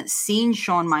 We haven't seen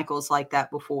Shawn Michaels like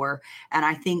that before. And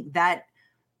I think that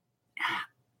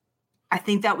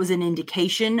was an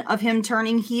indication of him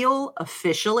turning heel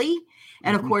officially.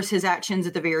 And of course, his actions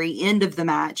at the very end of the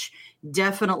match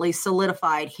definitely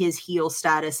solidified his heel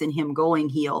status and him going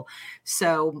heel.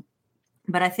 So,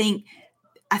 but I think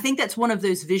that's one of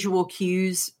those visual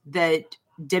cues that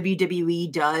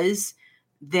WWE does,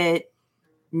 that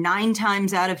 9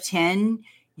 times out of 10,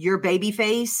 your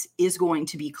babyface is going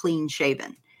to be clean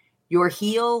shaven. Your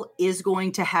heel is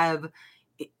going to have,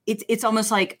 it's almost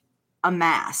like a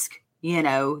mask.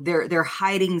 They're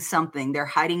hiding something. They're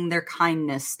hiding their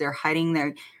kindness. They're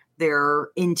hiding their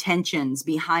intentions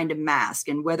behind a mask.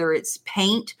 And whether it's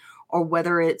paint or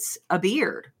whether it's a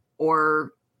beard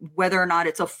or whether or not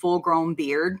it's a full grown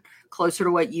beard, closer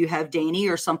to what you have, Danny,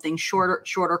 or something shorter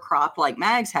cropped like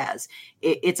Mags has,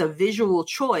 it's a visual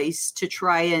choice to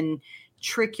try and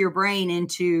trick your brain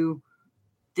into,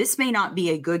 this may not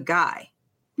be a good guy.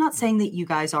 Not saying that you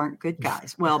guys aren't good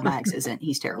guys. Well, Max isn't.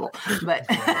 He's terrible. But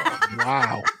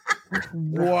wow.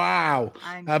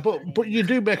 But you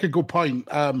do make a good point.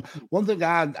 One thing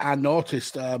I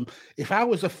noticed, if I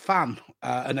was a fan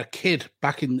and a kid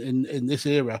back in this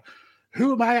era,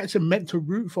 who am I actually meant to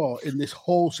root for in this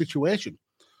whole situation?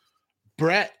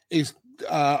 Bret is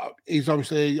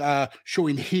obviously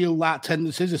showing heel-like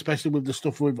tendencies, especially with the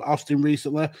stuff with Austin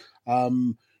recently.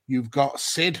 You've got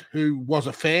Sid, who was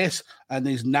a face and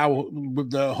is now,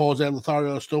 with the Jose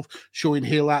Lothario stuff, showing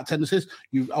heel-like tendencies.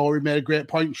 You've already made a great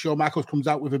point. Shawn Michaels comes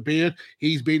out with a beard.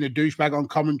 He's been a douchebag on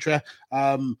commentary.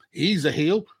 He's a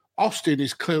heel. Austin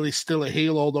is clearly still a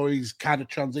heel, although he's kind of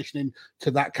transitioning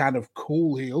to that kind of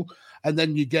cool heel. And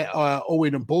then you get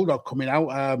Owen and Bulldog coming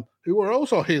out, who are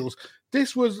also heels.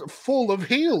 This was full of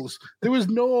heels. There was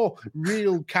no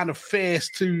real kind of face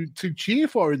to cheer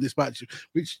for in this match,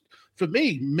 which for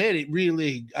me made it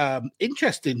really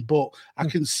interesting. But I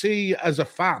can see as a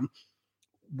fan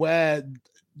where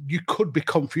you could be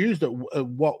confused at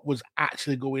what was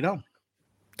actually going on.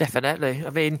 Definitely. I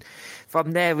mean,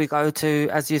 from there we go to,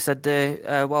 as you said,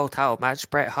 the world title match,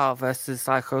 Bret Hart versus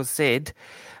Psycho Sid.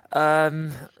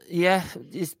 Yeah,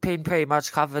 it's been pretty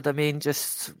much covered. I mean,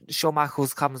 just Shawn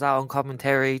Michaels comes out on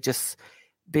commentary, just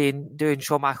doing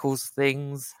Shawn Michaels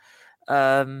things.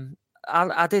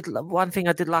 I did, one thing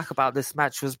I did like about this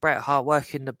match was Bret Hart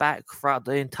working the back throughout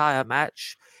the entire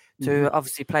match to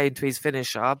obviously play into his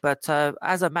finisher. But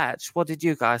as a match, what did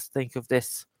you guys think of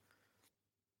this?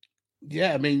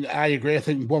 Yeah, I mean, I agree. I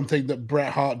think one thing that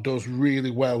Bret Hart does really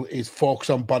well is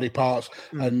focus on body parts.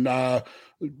 And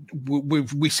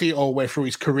we see it all the way through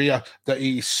his career that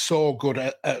he's so good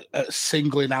at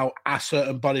singling out a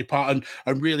certain body part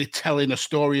and really telling a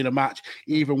story in a match,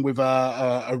 even with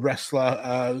a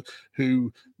wrestler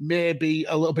who may be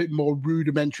a little bit more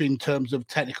rudimentary in terms of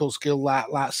technical skill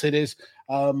like Sid is.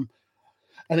 And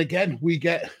again, we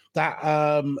get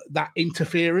that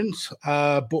interference,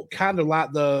 but kind of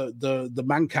like the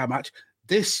Mankind match,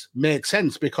 this made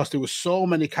sense because there were so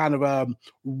many kind of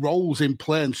roles in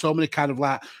play and so many kind of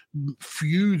like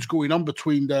feuds going on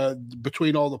between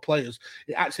all the players.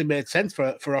 It actually made sense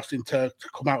for Austin to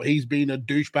come out. He's been a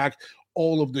douchebag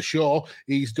all of the show.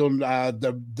 He's done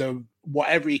the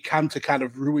whatever he can to kind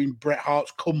of ruin Bret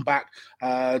Hart's comeback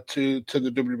to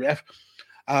the WWF.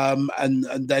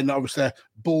 And then obviously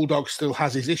Bulldog still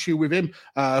has his issue with him,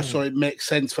 so it makes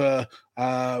sense for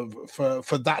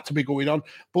that to be going on.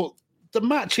 But the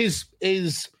match is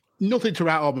nothing to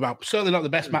write home about. Certainly not the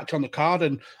best match on the card,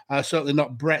 and certainly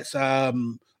not Brett's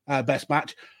best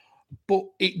match. But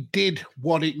it did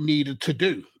what it needed to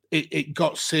do. It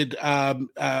got Sid out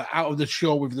of the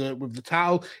show with the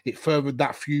title. It furthered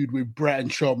that feud with Brett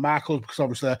and Shawn Michaels, because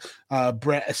obviously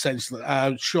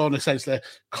Shawn essentially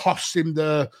cost him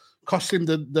the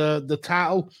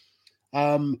title.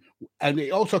 And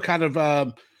it also kind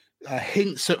of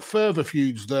hints at further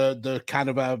feuds, the kind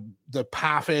of the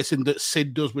par facing that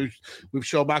Sid does with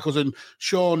Shawn Michaels, and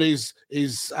Shawn is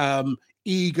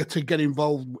eager to get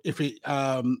involved if it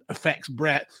affects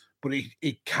Brett, but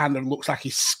it kind of looks like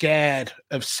he's scared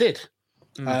of Sid.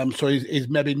 So he's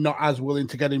maybe not as willing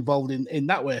to get involved in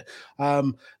that way.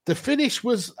 The finish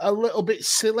was a little bit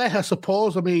silly, I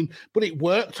suppose. I mean, but it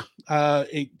worked.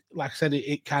 Like I said,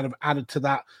 it kind of added to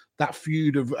that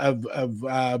feud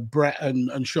of Brett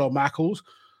and Shawn Michaels.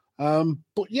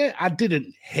 But yeah, I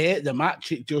didn't hate the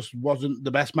match. It just wasn't the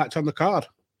best match on the card.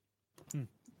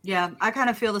 Yeah, I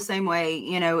kind of feel the same way.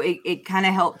 You know, it kind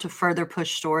of helped to further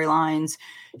push storylines.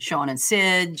 Shawn and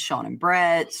Sid, Shawn and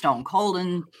Brett, Stone Cold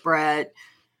and Brett.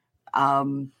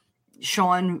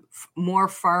 Shawn more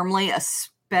firmly,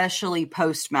 especially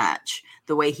post-match,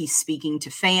 the way he's speaking to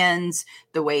fans,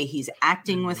 the way he's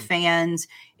acting with fans,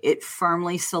 it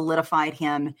firmly solidified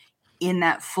him in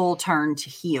that full turn to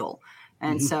heel.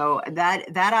 And so that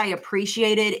I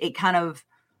appreciated. It kind of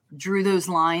drew those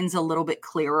lines a little bit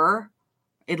clearer,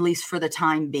 at least for the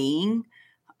time being.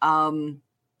 And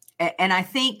I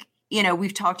think, you know,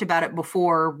 we've talked about it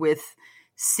before with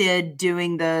Sid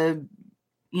doing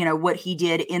what he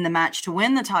did in the match to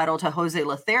win the title to Jose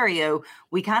Lothario.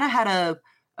 We kind of had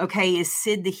okay, is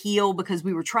Sid the heel? Because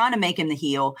we were trying to make him the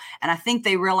heel. And I think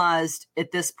they realized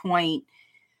at this point,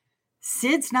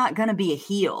 Sid's not going to be a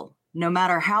heel, no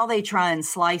matter how they try and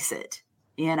slice it.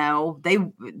 You know,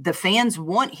 the fans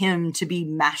want him to be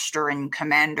master and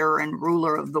commander and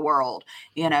ruler of the world,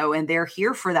 you know, and they're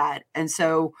here for that. And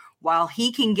so while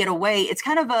he can get away, it's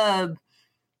kind of a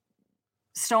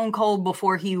Stone Cold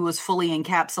before he was fully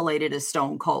encapsulated as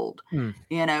Stone Cold. You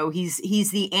know, he's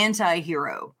the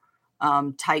anti-hero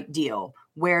type deal,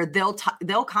 where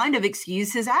they'll kind of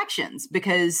excuse his actions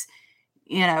because,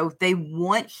 you know, they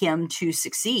want him to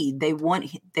succeed. They want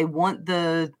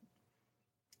the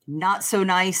not so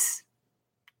nice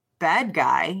bad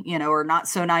guy, you know, or not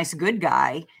so nice good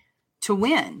guy to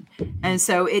win. And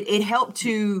so it helped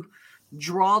to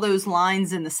draw those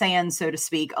lines in the sand, so to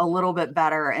speak, a little bit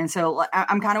better. And so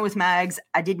I'm kind of with Mags.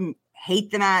 I didn't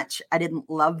hate the match. I didn't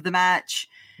love the match.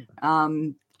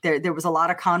 There was a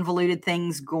lot of convoluted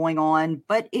things going on,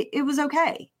 but it was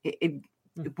okay. It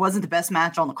wasn't the best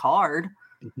match on the card,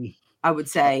 I would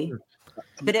say,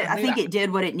 but I think it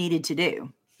did what it needed to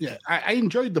do. Yeah, I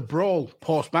enjoyed the brawl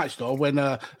post-match, though, when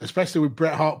especially with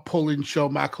Bret Hart pulling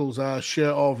Shawn Michaels'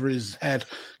 shirt over his head,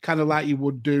 kind of like you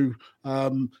would do,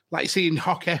 like you see in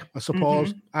hockey, I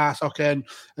suppose, ice hockey, and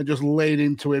just laying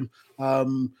into him.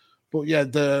 But yeah,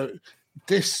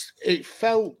 it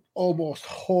felt almost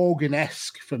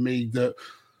Hogan-esque for me that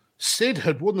Sid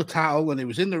had won the title and he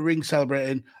was in the ring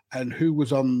celebrating, and who was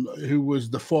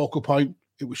the focal point?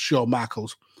 It was Shawn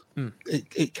Michaels.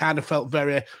 It kind of felt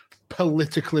very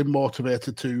politically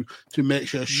motivated to make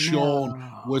sure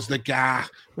Shawn was the guy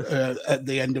at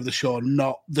the end of the show,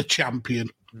 not the champion.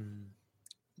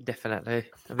 Definitely.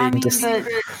 I mean, but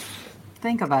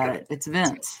think about it. It's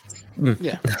Vince.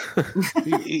 Yeah.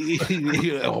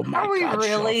 Oh my Are we God,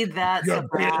 really Shawn, that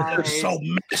surprised? so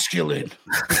masculine.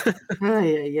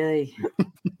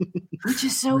 Which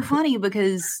is so funny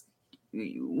because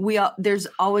there's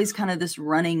always kind of this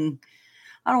running,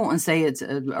 I don't want to say it's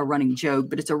a running joke,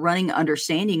 but it's a running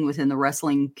understanding within the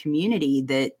wrestling community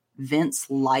that Vince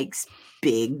likes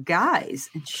big guys,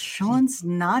 and Shawn's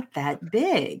not that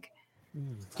big,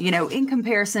 you know, in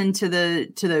comparison to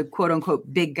the quote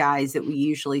unquote big guys that we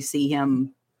usually see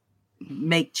him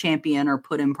make champion or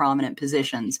put in prominent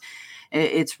positions.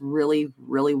 It's really,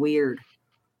 really weird.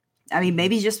 I mean,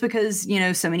 maybe just because, you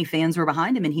know, so many fans were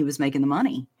behind him and he was making the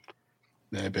money.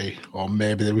 Maybe, or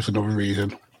maybe there was another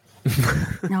reason.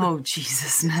 Oh,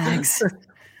 Jesus, Mags.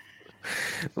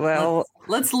 Well,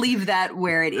 let's leave that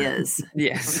where it is.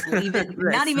 Yes. Let's leave it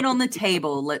not even on the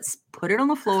table. Let's put it on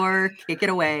the floor, kick it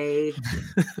away.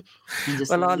 And just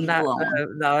well, on leave that it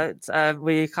note,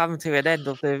 we come to an end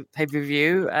of the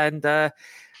pay-per-view, and I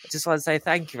just want to say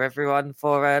thank you, everyone,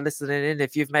 for listening in.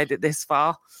 If you've made it this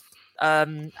far,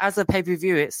 as a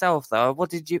pay-per-view itself, though,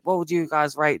 what would you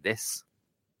guys rate this?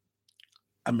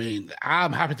 I mean,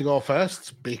 I'm happy to go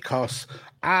first because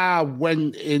I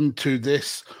went into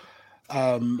this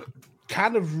kind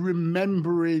of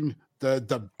remembering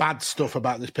the bad stuff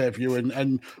about this pay-per-view,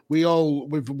 and we've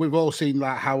all seen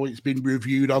that how it's been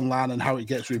reviewed online and how it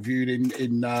gets reviewed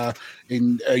in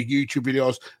YouTube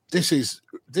videos. This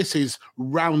is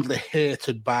roundly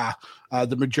hated by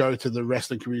the majority of the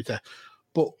wrestling community.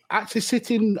 But actually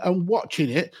sitting and watching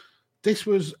it, this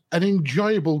was an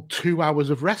enjoyable 2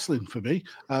 hours of wrestling for me.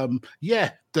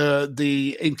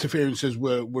 The interferences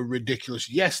were ridiculous.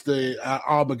 Yes, the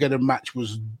Armageddon match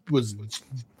was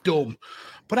dumb,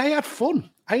 but I had fun.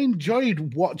 I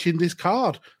enjoyed watching this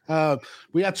card.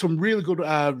 We had some really good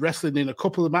wrestling in a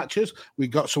couple of matches. We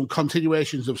got some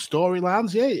continuations of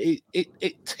storylines. Yeah,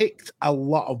 it ticked a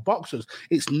lot of boxes.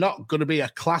 It's not going to be a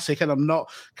classic, and I'm not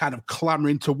kind of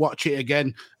clamoring to watch it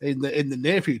again in the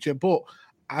near future, but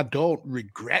I don't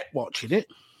regret watching it.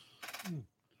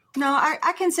 No,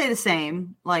 I can say the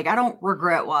same. Like, I don't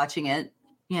regret watching it,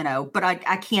 but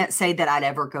I can't say that I'd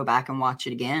ever go back and watch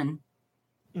it again.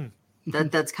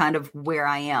 That's kind of where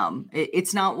I am.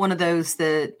 It's not one of those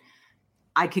that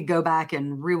I could go back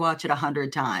and rewatch it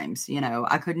 100 times.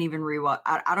 I couldn't even rewatch.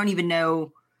 I don't even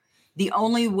know. The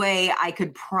only way I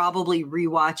could probably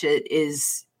rewatch it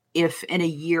is if in a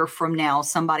year from now,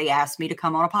 somebody asked me to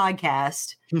come on a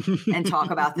podcast and talk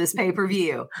about this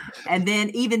pay-per-view. And then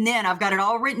even then I've got it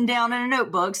all written down in a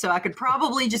notebook. So I could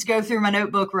probably just go through my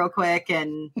notebook real quick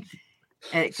and,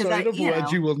 so in other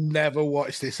words, you will never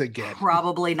watch this again.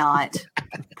 Probably not.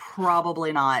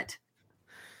 Probably not.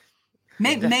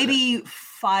 Maybe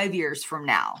 5 years from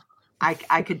now,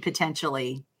 I could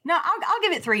potentially. No, I'll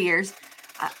give it 3 years.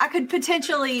 I could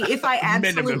potentially, if I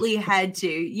absolutely had to.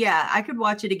 Yeah, I could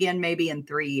watch it again maybe in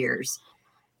 3 years,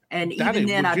 and Daddy, even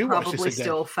then, I'd probably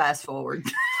still fast forward.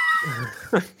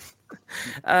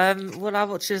 Will I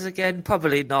watch this again?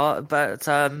 Probably not. But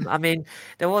I mean,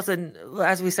 there wasn't,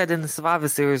 as we said in the Survivor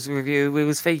Series review, we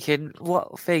was thinking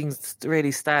what things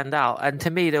really stand out, and to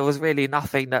me, there was really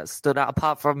nothing that stood out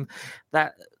apart from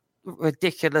that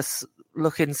ridiculous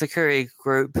looking security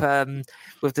group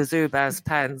with the Zubaz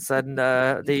pants and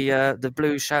the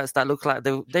blue shirts that look like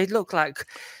they look like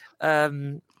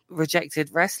rejected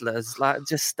wrestlers. Like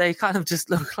they kind of just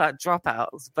look like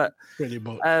dropouts. But pretty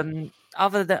much.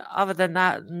 Other than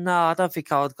that, no, I don't think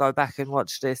I would go back and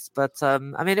watch this. But I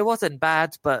mean, it wasn't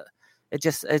bad, but it's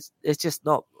just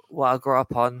not what I grew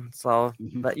up on. So,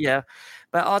 but yeah.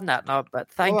 But on that note,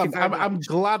 thank you very much. I'm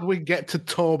glad we get to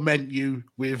torment you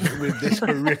with this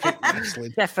horrific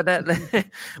wrestling. Definitely.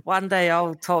 One day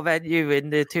I'll torment you in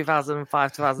the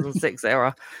 2005-2006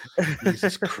 era.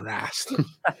 Jesus Christ.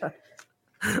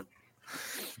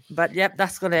 But yep,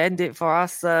 that's going to end it for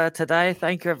us today.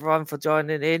 Thank you everyone for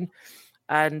joining in.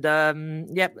 And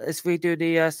yep, as we do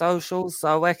the socials,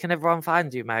 so where can everyone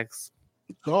find you, Mags?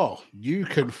 So you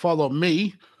can follow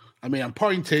me. I mean, I'm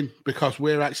pointing because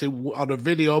we're actually on a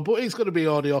video, but it's going to be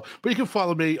audio. But you can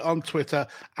follow me on Twitter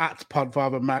at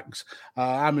PodfatherMax.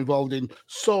 I'm involved in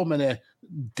so many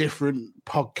different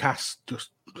podcasts,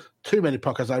 just too many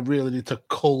podcasts. I really need to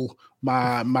cull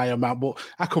my amount. But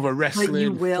I cover wrestling, but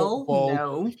you will? football.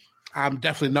 No. I'm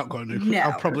definitely not going to. No.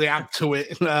 I'll probably add to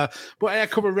it. But I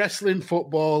cover wrestling,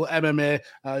 football, MMA.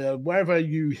 Wherever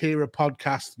you hear a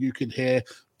podcast, you can hear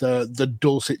the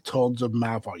dulcet tones of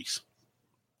my voice.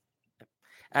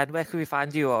 And where can we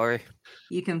find you, Ori?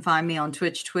 You can find me on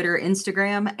Twitch, Twitter,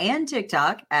 Instagram, and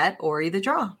TikTok at Ori the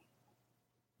Draw.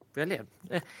 Brilliant.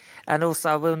 And also,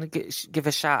 I will give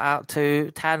a shout out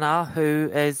to Tanner, who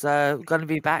is going to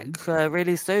be back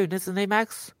really soon, isn't he,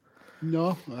 Max?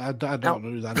 No, I don't know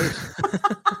who that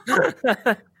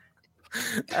is.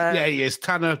 Yeah, he is.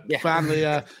 Tanner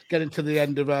finally getting to the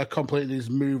end of completing his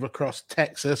move across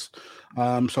Texas.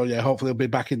 So yeah, hopefully he'll be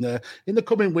back in the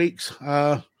coming weeks.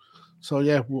 So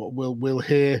yeah, we'll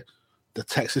hear the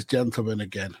Texas Gentleman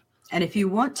again. And if you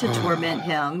want to torment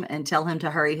him and tell him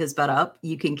to hurry his butt up,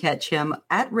 you can catch him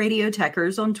at Radio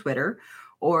Techers on Twitter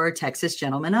or Texas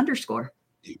Gentleman _.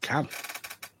 You can.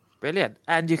 Brilliant.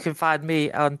 And you can find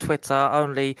me on Twitter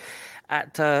only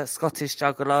at Scottish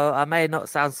Juggalo. I may not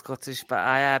sound Scottish, but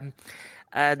I am.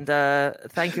 And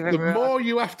thank you very much. The more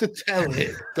you have to tell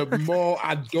it, the more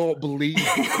I don't believe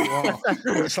it.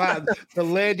 It's like the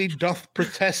lady doth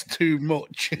protest too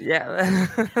much.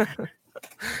 Yeah.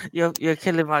 You're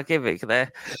killing my gimmick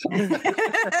there.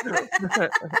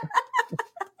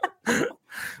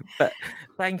 But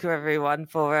thank you everyone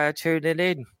for tuning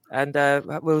in, and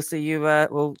we'll see you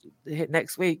we'll hit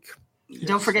next week.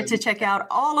 Don't forget to check out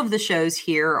all of the shows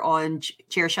here on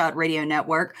Chairshot Radio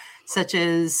Network, such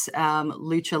as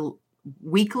Lucha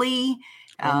Weekly,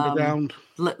 Underground.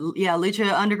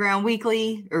 Lucha Underground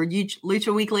Weekly, or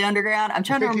Lucha Weekly Underground. I'm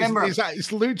trying to remember. It's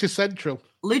Lucha Central.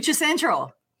 Lucha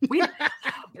Central.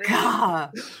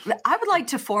 God, I would like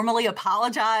to formally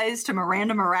apologize to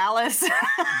Miranda Morales.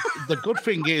 The good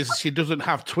thing is she doesn't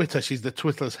have Twitter. She's the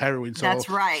Twitter's heroine. So That's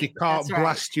right. She can't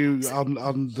blast you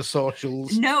on the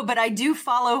socials. No, but I do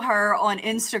follow her on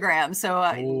Instagram. So,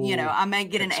 I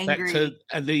might get an angry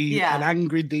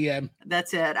DM.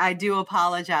 That's it. I do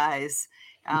apologize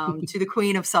to the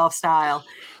queen of soft style.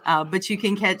 But you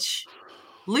can catch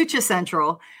Lucha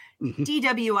Central,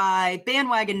 DWI,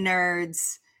 Bandwagon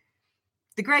Nerds,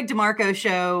 The Greg DeMarco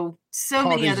Show, so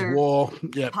many other War.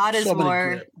 Pod is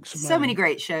War. So many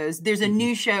great shows. There's a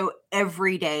new show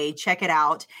every day. Check it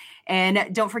out. And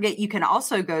don't forget, you can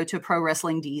also go to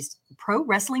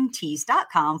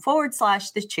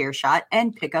ProWrestlingTees.com/The Chair Shot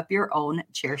and pick up your own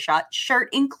Chair Shot shirt,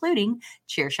 including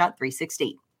Chair Shot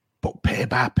 360. But pay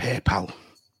by PayPal.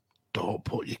 Don't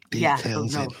put your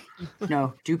details in.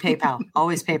 No, do PayPal.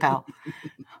 Always PayPal.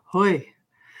 Hoy.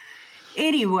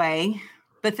 Anyway,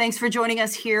 but thanks for joining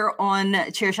us here on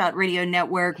Chairshot Radio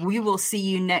Network. We will see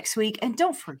you next week. And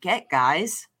don't forget,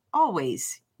 guys,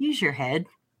 always use your head.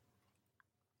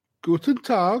 Guten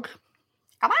Tag.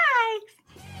 Bye-bye.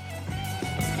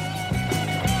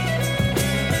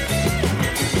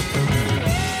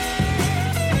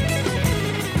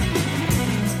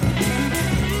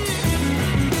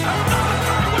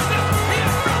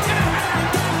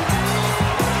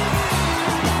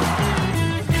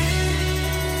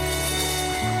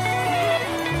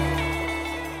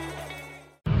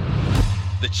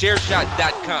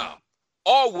 TheChairShot.com.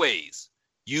 Always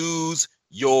use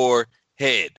your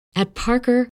head. At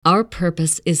Parker, our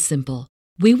purpose is simple.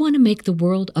 We want to make the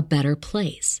world a better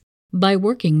place by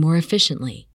working more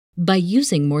efficiently, by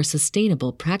using more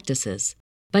sustainable practices,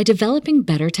 by developing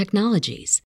better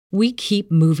technologies. We keep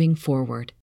moving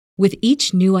forward. With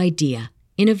each new idea,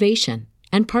 innovation,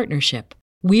 and partnership,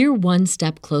 we're one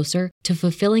step closer to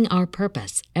fulfilling our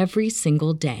purpose every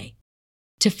single day.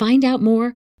 To find out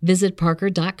more, visit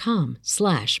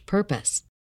parker.com/purpose.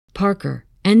 Parker,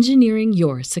 engineering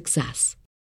your success.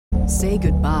 Say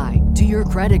goodbye to your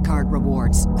credit card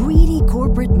rewards. Greedy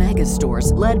corporate mega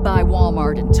stores, led by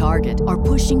Walmart and Target, are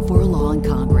pushing for a law in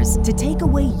Congress to take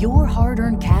away your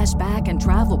hard-earned cash back and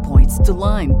travel points to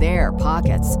line their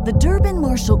pockets. The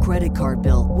Durbin-Marshall credit card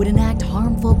bill would enact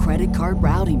harmful credit card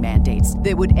routing mandates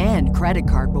that would end credit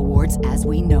card rewards as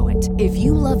we know it. If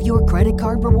you love your credit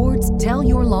card rewards, tell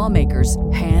your lawmakers,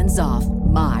 hands off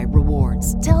my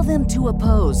rewards. Tell them to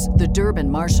oppose the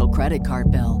Durbin-Marshall credit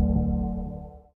card bill.